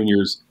Joe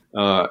Jr.'s.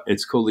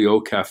 It's called the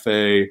Au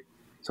Cafe.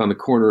 It's on the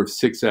corner of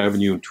 6th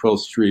Avenue and 12th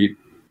Street.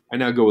 I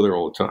now go there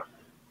all the time.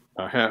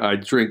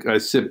 I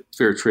sip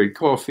fair trade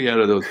coffee out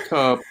of those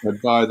cups. I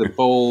buy the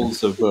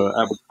bowls of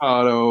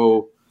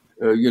avocado,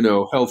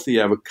 healthy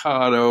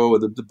avocado.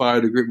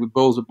 The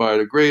bowls are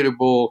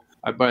biodegradable.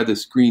 I buy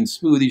this green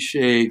smoothie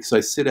shakes. I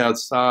sit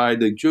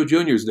outside. The Joe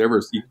Jr.'s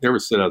you never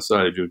sit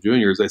outside of Joe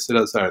Jr.'s. I sit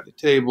outside at the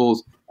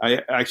tables.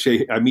 I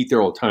meet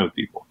there all the time with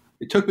people.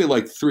 It took me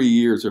like 3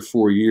 years or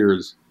 4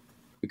 years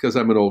because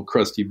I'm an old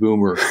crusty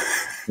boomer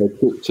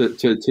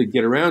to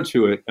get around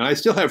to it. And I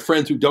still have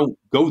friends who don't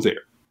go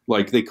there.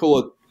 Like they call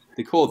it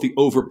the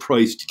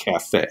overpriced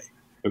cafe.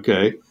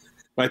 Okay.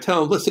 But I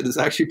tell them, listen, it's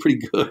actually pretty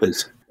good.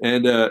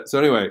 And so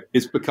anyway,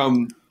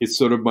 it's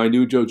sort of my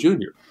new Joe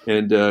Jr.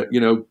 And,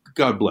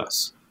 God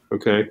bless.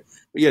 Okay.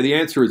 But yeah, the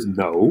answer is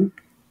no.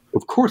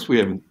 Of course we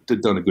haven't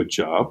done a good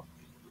job.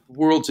 The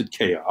world's in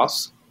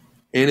chaos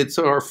and it's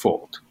our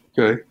fault.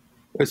 Okay.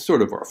 It's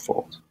sort of our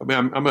fault. I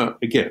mean, I'm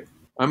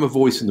a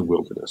voice in the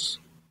wilderness.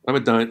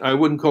 I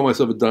wouldn't call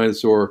myself a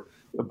dinosaur,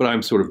 but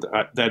I'm sort of,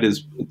 that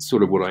is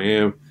sort of what I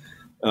am.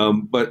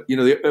 But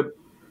the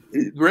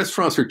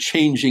restaurants are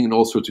changing in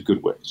all sorts of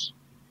good ways.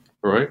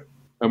 All right.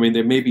 I mean,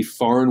 there may be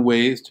foreign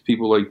ways to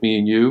people like me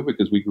and you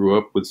because we grew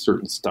up with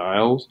certain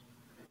styles.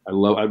 I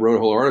wrote a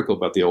whole article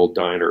about the old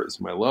diners.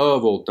 I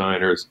love old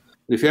diners.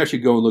 But if you actually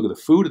go and look at the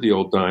food of the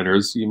old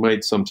diners, you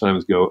might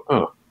sometimes go,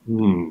 I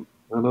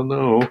don't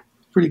know.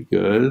 It's pretty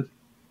good.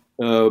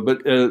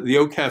 But the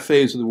Au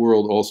Cafes of the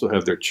world also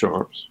have their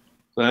charms.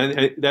 So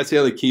that's the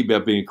other key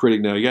about being a critic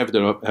now. You have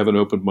to have an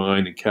open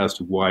mind and cast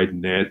a wide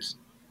net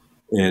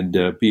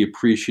and be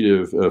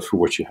appreciative for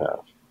what you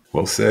have.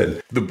 Well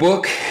said. The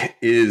book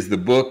is The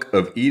Book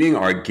of Eating.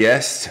 Our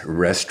guest,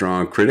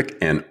 restaurant critic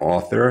and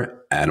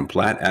author, Adam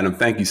Platt. Adam,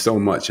 thank you so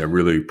much. I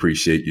really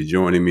appreciate you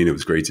joining me, and it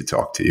was great to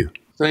talk to you.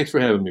 Thanks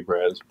for having me,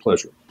 Brad. It's a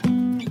pleasure.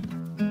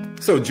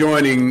 So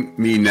joining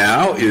me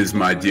now is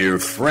my dear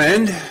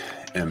friend,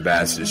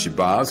 Ambassador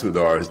Shabazz, with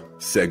our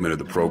segment of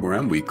the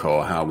program we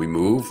call How We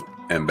Move.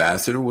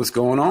 Ambassador, what's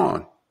going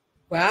on?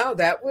 Wow,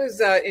 that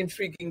was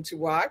intriguing to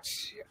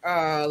watch,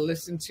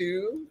 listen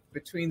to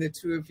between the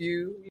two of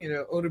you. You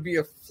know, oh, to be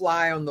a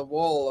fly on the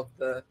wall of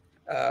the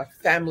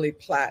family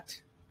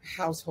Platt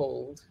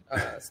household,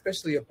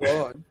 especially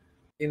abroad,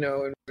 you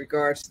know, in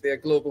regards to their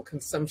global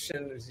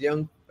consumption as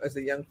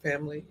a young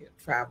family,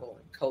 travel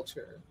and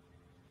culture,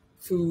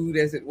 food,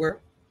 as it were,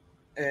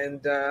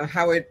 and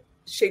how it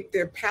shaped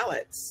their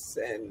palates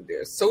and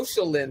their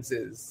social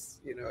lenses,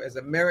 you know, as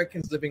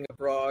Americans living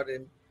abroad,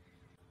 and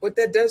what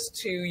that does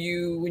to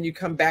you when you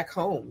come back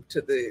home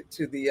to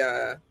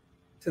the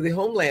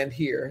homeland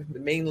here, the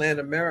mainland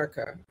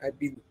America. I'd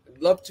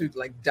love to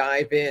like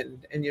dive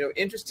in. And, you know,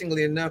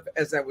 interestingly enough,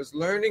 as I was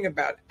learning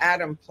about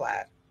Adam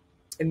Platt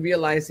and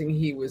realizing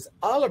he was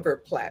Oliver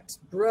Platt's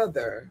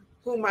brother,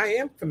 whom I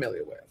am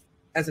familiar with.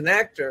 As an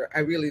actor, I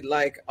really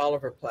like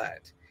Oliver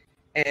Platt.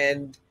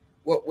 And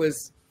what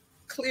was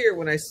clear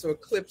when I saw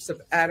clips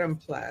of Adam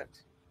Platt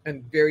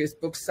and various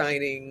book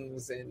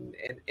signings and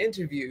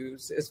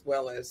interviews, as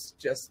well as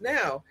just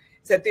now,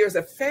 is that there's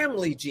a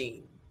family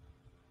gene.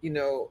 You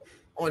know,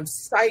 on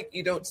sight,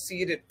 you don't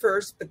see it at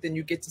first, but then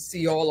you get to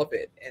see all of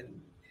it.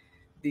 And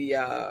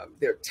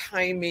their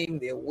timing,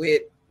 their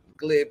wit,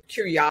 glib,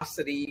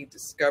 curiosity,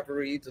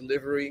 discovery,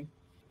 delivery.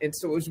 And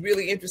so it was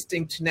really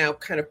interesting to now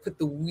kind of put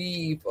the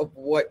weave of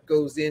what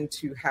goes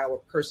into how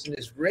a person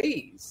is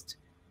raised.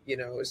 You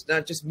know, it's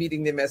not just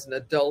meeting them as an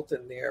adult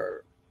in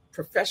their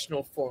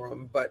professional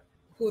forum, but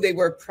who they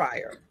were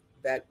prior,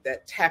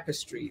 that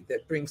tapestry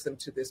that brings them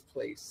to this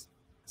place.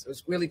 So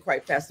it's really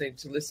quite fascinating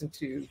to listen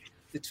to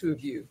the two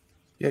of you.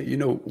 Yeah, you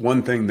know,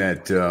 one thing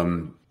that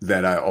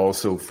that I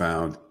also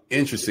found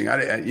interesting,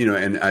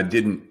 and I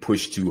didn't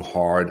push too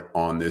hard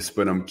on this,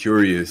 but I'm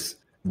curious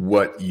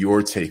what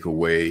your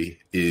takeaway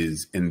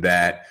is in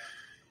that,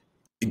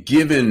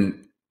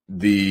 given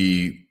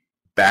the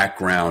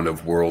background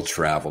of world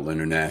travel,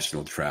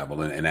 international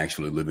travel, and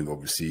actually living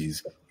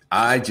overseas,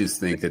 I just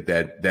think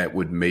that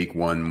would make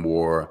one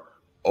more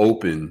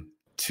open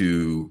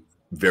to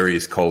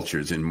various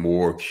cultures and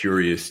more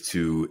curious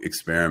to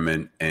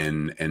experiment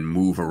and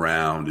move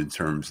around in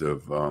terms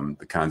of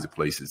the kinds of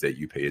places that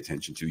you pay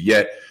attention to.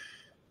 Yet,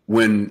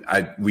 when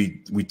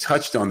we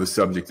touched on the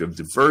subject of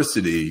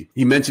diversity,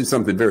 he mentioned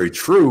something very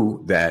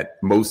true, that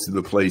most of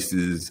the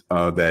places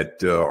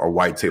that are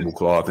white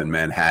tablecloth in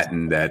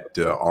Manhattan that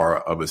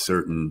are of a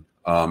certain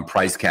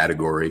price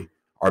category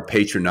are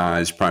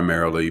patronized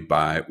primarily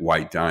by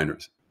white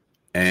diners.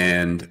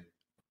 And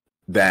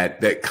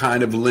that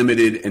kind of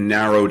limited and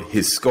narrowed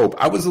his scope.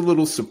 I was a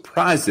little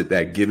surprised at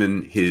that,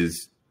 given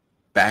his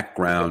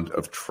background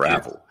of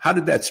travel. How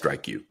did that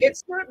strike you?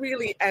 It's not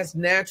really as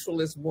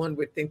natural as one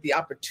would think. The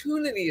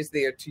opportunity is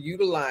there to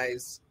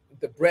utilize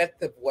the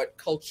breadth of what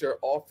culture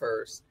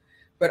offers.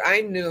 But I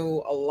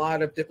knew a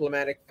lot of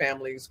diplomatic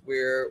families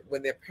where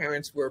when their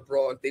parents were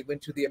abroad, they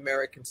went to the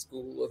American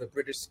school or the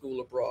British school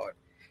abroad.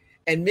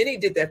 And many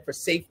did that for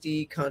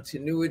safety,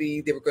 continuity.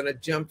 They were going to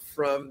jump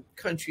from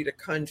country to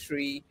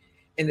country,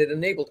 and it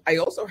enabled. I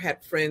also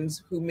had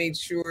friends who made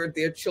sure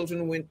their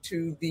children went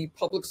to the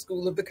public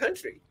school of the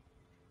country,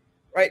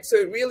 right? So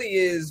it really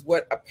is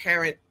what a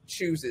parent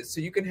chooses. So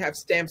you can have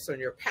stamps on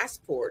your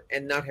passport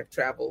and not have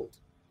traveled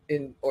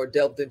in or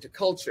delved into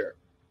culture,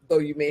 though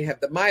you may have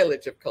the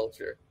mileage of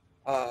culture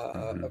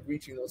of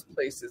reaching those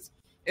places.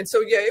 And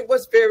so, yeah, it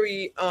was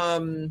very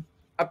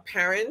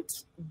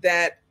apparent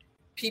that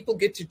people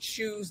get to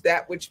choose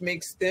that which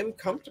makes them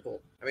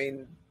comfortable. I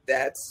mean,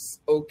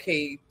 that's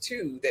okay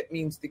too. That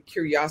means the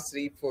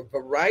curiosity for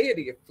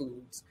variety of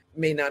foods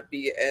may not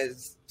be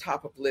as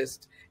top of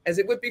list as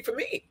it would be for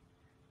me.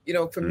 You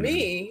know, for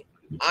me,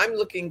 I'm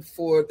looking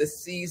for the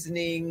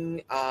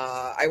seasoning.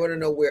 I want to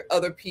know where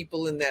other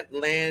people in that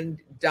land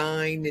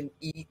dine and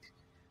eat.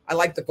 I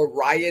like the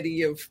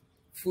variety of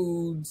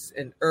foods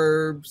and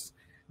herbs.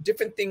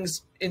 Different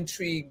things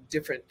intrigue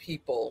different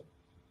people.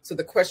 So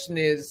the question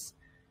is,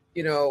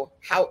 you know,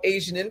 how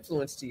Asian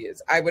influenced he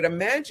is. I would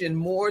imagine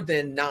more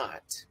than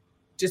not,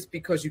 just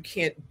because you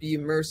can't be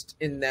immersed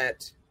in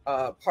that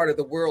part of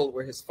the world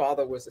where his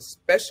father was a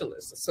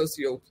specialist, a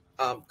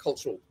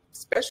socio-cultural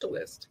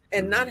specialist,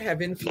 and not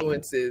have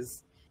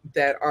influences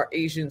that are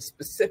Asian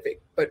specific.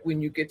 But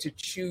when you get to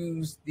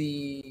choose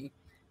the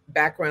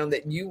background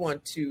that you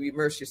want to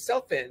immerse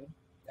yourself in,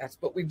 that's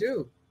what we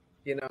do,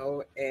 you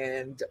know,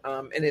 and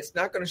it's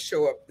not going to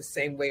show up the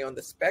same way on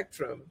the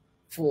spectrum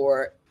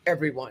for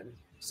everyone.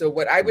 So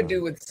what I would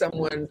do with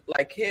someone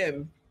like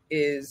him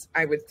is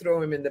I would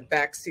throw him in the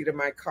back seat of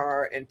my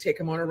car and take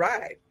him on a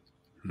ride,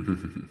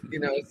 you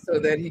know, so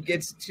that he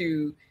gets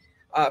to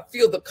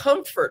feel the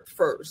comfort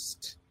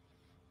first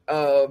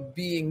of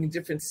being in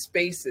different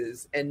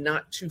spaces and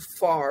not too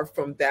far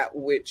from that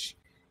which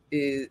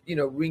is, you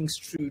know, rings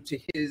true to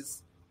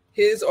his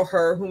or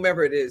her,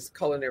 whomever it is,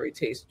 culinary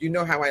taste. You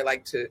know how I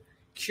like to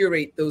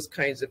curate those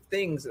kinds of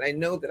things. And I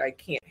know that I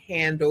can't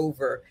hand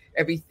over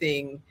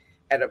everything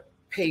at a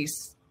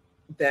pace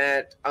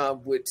that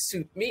would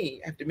suit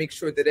me. I have to make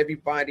sure that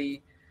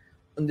everybody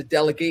on the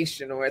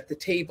delegation or at the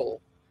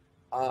table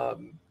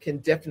can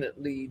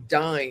definitely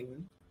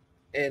dine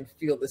and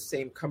feel the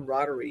same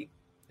camaraderie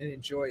and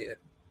enjoy it.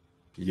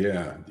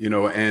 Yeah,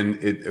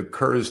 and it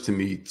occurs to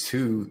me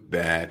too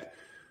that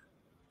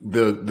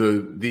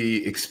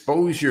the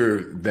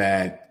exposure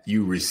that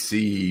you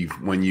receive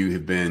when you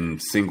have been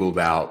singled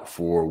out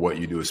for what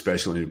you do,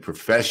 especially in a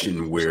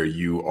profession where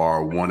you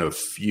are one of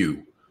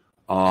few,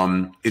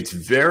 it's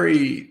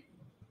very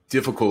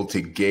difficult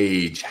to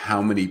gauge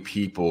how many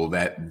people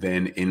that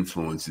then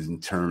influences in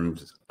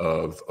terms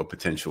of a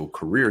potential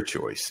career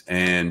choice.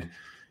 And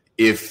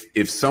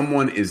if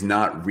someone is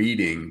not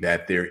reading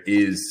that there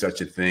is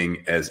such a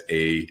thing as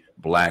a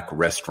Black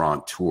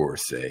restaurateur,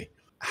 say,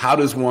 how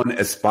does one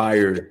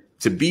aspire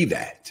to be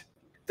that?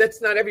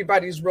 That's not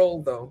everybody's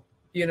role, though.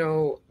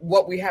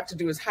 What we have to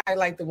do is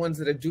highlight the ones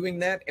that are doing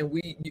that. And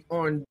we,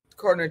 on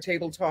Corner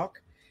Table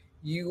Talk,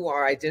 you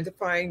are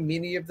identifying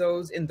many of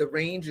those in the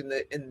range, in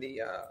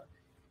the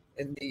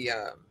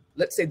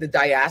let's say the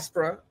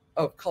diaspora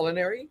of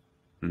culinary.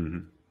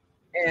 Mm-hmm.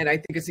 And I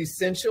think it's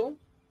essential.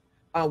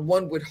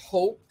 One would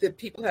hope that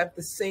people have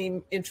the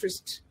same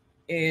interest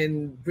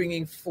in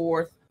bringing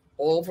forth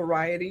all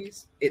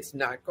varieties. It's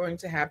not going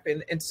to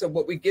happen. And so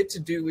what we get to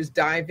do is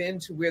dive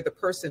into where the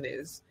person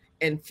is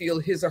and feel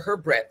his or her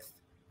breadth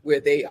where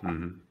they are,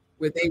 mm-hmm.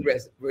 where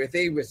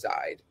they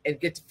reside, and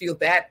get to feel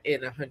that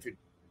in 100,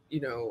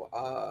 in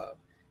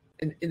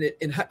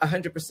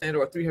 100%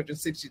 or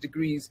 360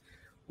 degrees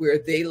where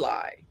they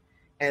lie.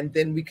 And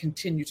then we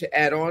continue to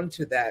add on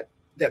to that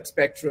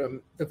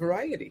spectrum, the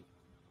variety.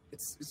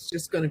 It's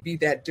just going to be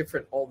that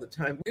different all the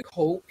time. We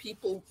hope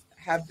people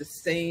have the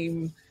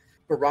same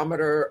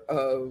barometer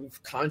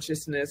of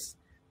consciousness,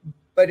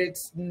 but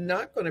it's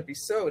not going to be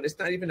so. And it's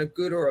not even a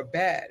good or a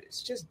bad.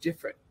 It's just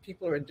different.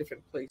 People are in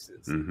different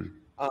places. Mm-hmm.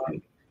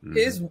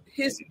 Mm-hmm.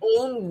 His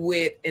own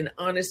wit and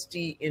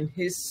honesty in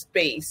his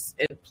space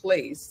and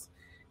place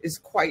is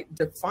quite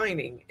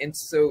defining. And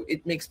so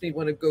it makes me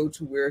want to go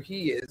to where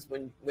he is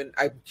when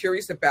I'm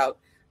curious about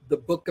the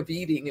Book of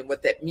Eating and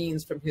what that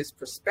means from his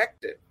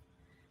perspective.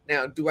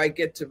 Now, do I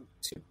get to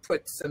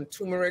put some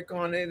turmeric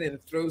on it and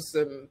throw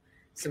some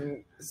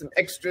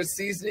extra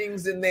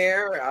seasonings in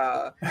there?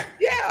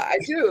 Yeah, I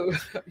do,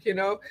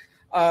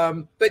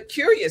 but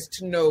curious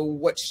to know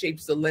what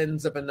shapes the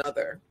lens of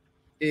another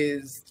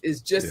is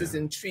just as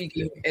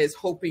intriguing as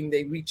hoping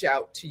they reach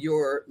out to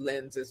your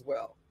lens as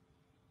well.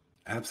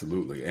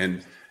 Absolutely.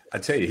 And I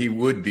tell you, he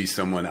would be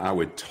someone I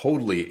would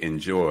totally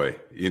enjoy.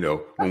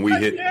 When we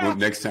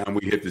next time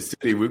we hit the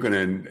city, we're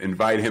going to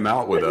invite him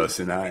out with us,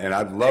 and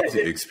I'd love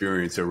to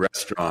experience a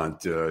restaurant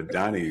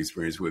dining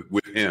experience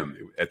with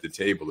him at the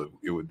table.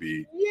 It would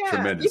be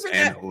tremendous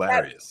and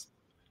hilarious.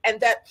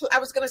 And I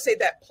was going to say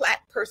that Platt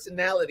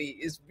personality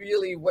is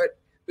really what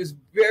was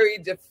very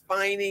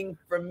defining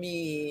for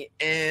me.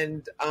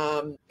 And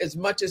as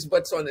much as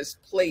what's on his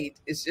plate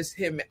is just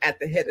him at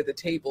the head of the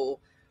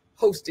table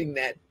hosting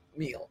that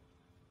meal.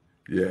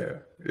 Yeah,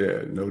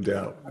 no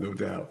doubt.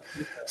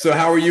 So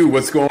how are you?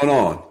 What's going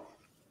on?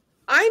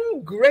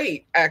 I'm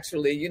great,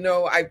 actually.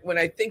 When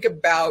I think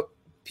about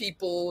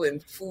people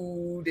and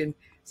food, and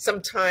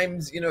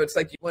sometimes, it's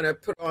like you want to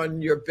put on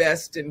your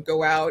best and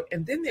go out.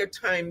 And then there are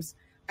times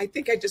I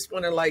think I just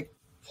want to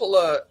pull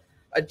a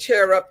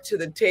chair up to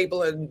the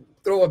table and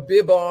throw a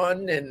bib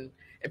on and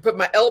put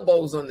my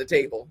elbows on the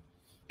table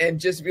and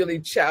just really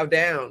chow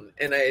down.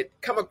 And I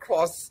come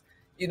across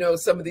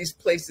some of these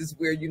places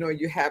where,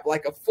 you have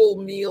like a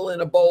full meal in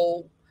a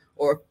bowl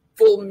or a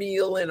full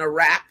meal in a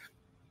wrap.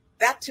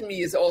 That to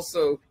me is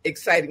also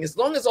exciting, as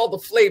long as all the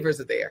flavors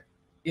are there,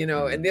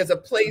 and there's a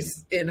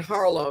place in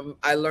Harlem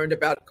I learned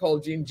about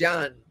called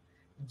Ginjan,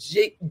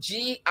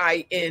 Ginjan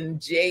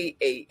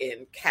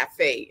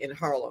Cafe in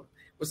Harlem.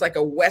 It was like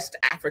a West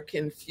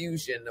African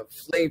fusion of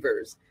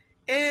flavors.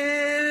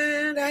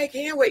 And I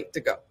can't wait to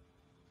go,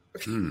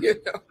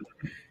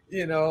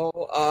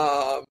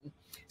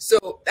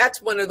 So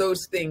that's one of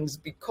those things,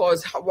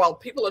 because while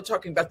people are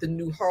talking about the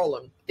new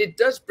Harlem, it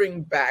does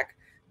bring back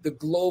the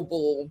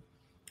global,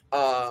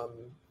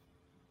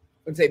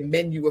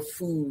 menu of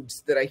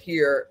foods that I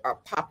hear are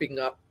popping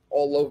up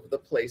all over the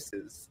place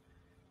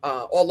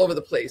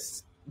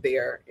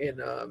there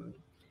in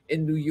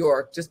New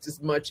York, just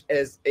as much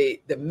as the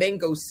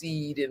Mango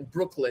Seed in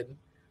Brooklyn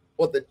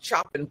or the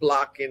Chopping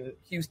Block in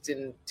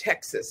Houston,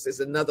 Texas is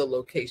another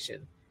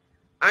location.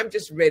 I'm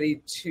just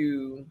ready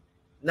to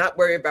not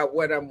worry about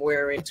what I'm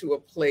wearing to a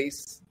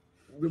place,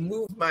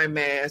 remove my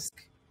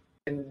mask,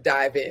 and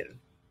dive in.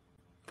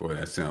 Boy,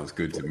 that sounds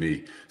good to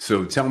me.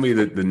 So tell me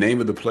the name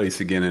of the place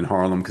again in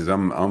Harlem, because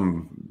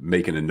I'm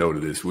making a note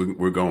of this.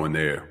 We're going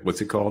there. What's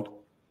it called?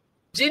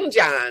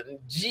 Ginjan,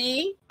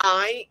 Ginjan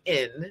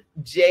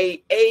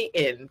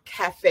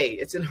Cafe.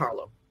 It's in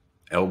Harlem.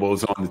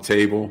 Elbows on the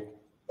table.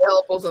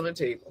 Elbows on the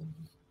table.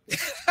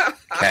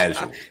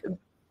 Casual.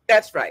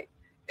 That's right.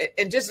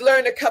 And just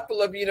learn a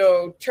couple of,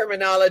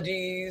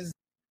 terminologies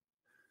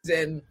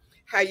and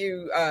how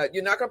you're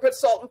not going to put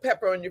salt and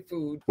pepper on your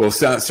food. Well,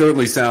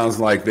 certainly sounds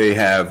like they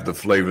have the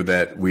flavor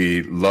that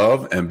we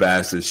love,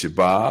 Ambassador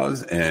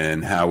Shabazz,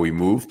 and How We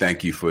Move.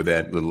 Thank you for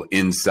that little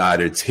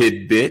insider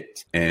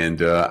tidbit, and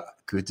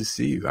good to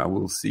see you. I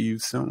will see you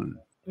soon.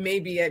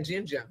 Maybe at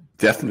Jim Jam.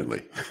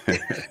 Definitely.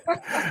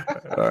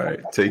 All right.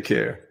 Take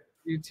care.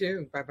 You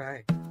too.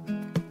 Bye-bye.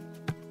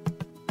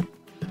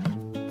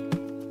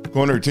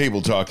 Corner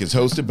Table Talk is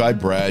hosted by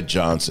Brad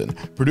Johnson,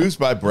 produced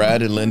by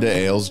Brad and Linda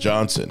Ailes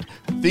Johnson.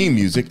 Theme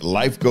music,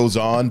 Life Goes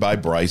On by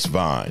Bryce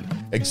Vine.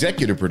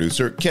 Executive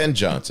producer, Ken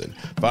Johnson.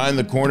 Find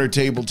the Corner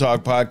Table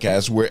Talk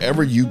podcast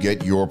wherever you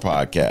get your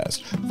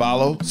podcast.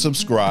 Follow,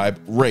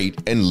 subscribe,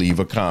 rate, and leave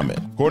a comment.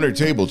 Corner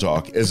Table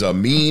Talk is a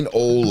Mean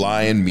Old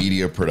Lion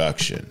Media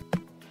production.